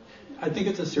 But I think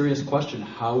it's a serious question.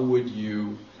 How would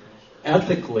you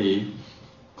ethically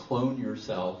clone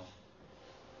yourself,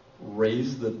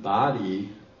 raise the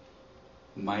body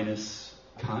minus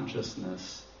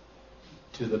consciousness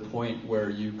to the point where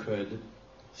you could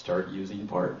start using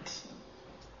parts?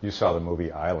 You saw the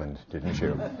movie Island, didn't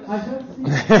you? I have seen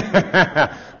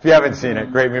it. If you haven't seen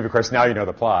it, great movie. Of course, now you know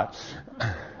the plot.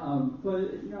 But,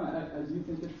 I do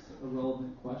think it's a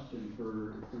relevant question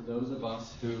for those of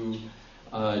us who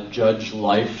judge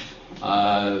life,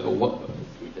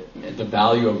 the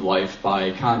value of life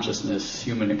by consciousness,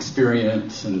 human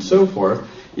experience, and so forth.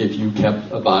 If you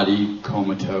kept a body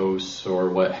comatose or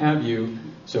what have you,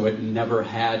 so it never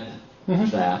had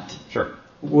that. Sure.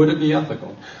 Would it be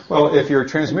ethical? Well, if your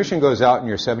transmission goes out in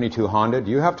your 72 Honda,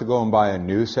 do you have to go and buy a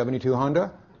new 72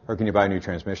 Honda? Or can you buy a new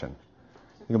transmission?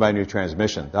 You can buy a new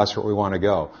transmission. That's where we want to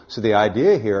go. So the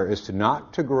idea here is to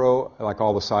not to grow, like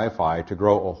all the sci-fi, to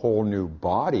grow a whole new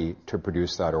body to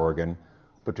produce that organ,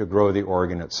 but to grow the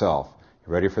organ itself.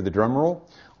 You ready for the drum roll?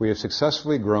 We have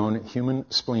successfully grown human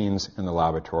spleens in the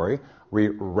laboratory. We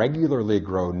regularly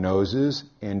grow noses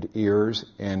and ears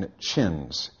and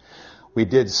chins. We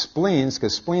did spleens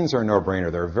because spleens are a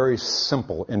no-brainer. They're a very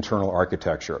simple internal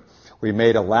architecture. We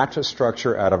made a lattice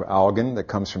structure out of algin that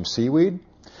comes from seaweed,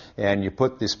 and you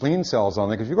put the spleen cells on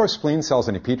there. Because if you grow spleen cells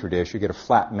in a petri dish, you get a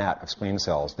flat mat of spleen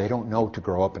cells. They don't know to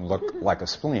grow up and look like a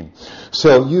spleen.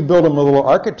 So you build them a little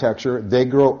architecture. They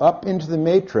grow up into the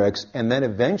matrix and then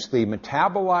eventually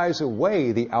metabolize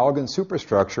away the algin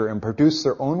superstructure and produce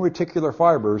their own reticular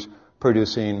fibers,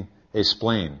 producing a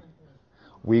spleen.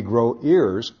 We grow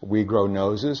ears, we grow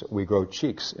noses, we grow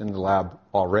cheeks in the lab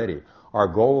already. Our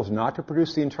goal is not to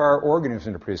produce the entire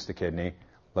organism to produce the kidney.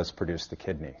 Let's produce the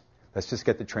kidney. Let's just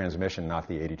get the transmission, not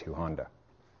the 82 Honda.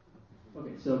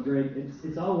 Okay, so Greg,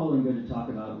 it's all well and good to talk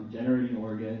about regenerating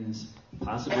organs,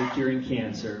 possibly curing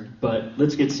cancer, but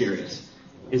let's get serious.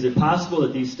 Is it possible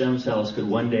that these stem cells could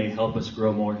one day help us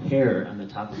grow more hair on the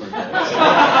top of our heads?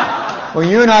 Well,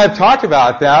 you and I have talked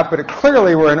about that, but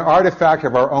clearly we're an artifact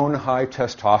of our own high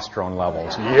testosterone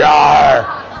levels. Yarr!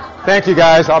 Thank you,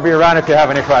 guys. I'll be around if you have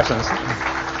any questions.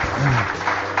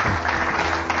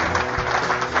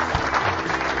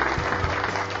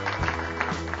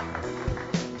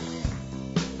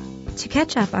 To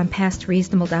catch up on past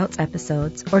Reasonable Doubts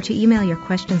episodes or to email your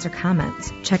questions or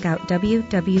comments, check out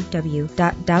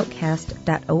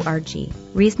www.doubtcast.org.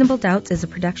 Reasonable Doubts is a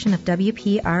production of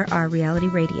WPRR Reality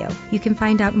Radio. You can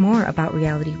find out more about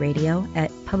Reality Radio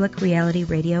at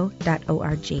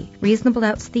publicrealityradio.org. Reasonable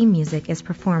Doubts theme music is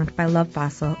performed by Love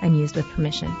Fossil and used with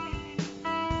permission.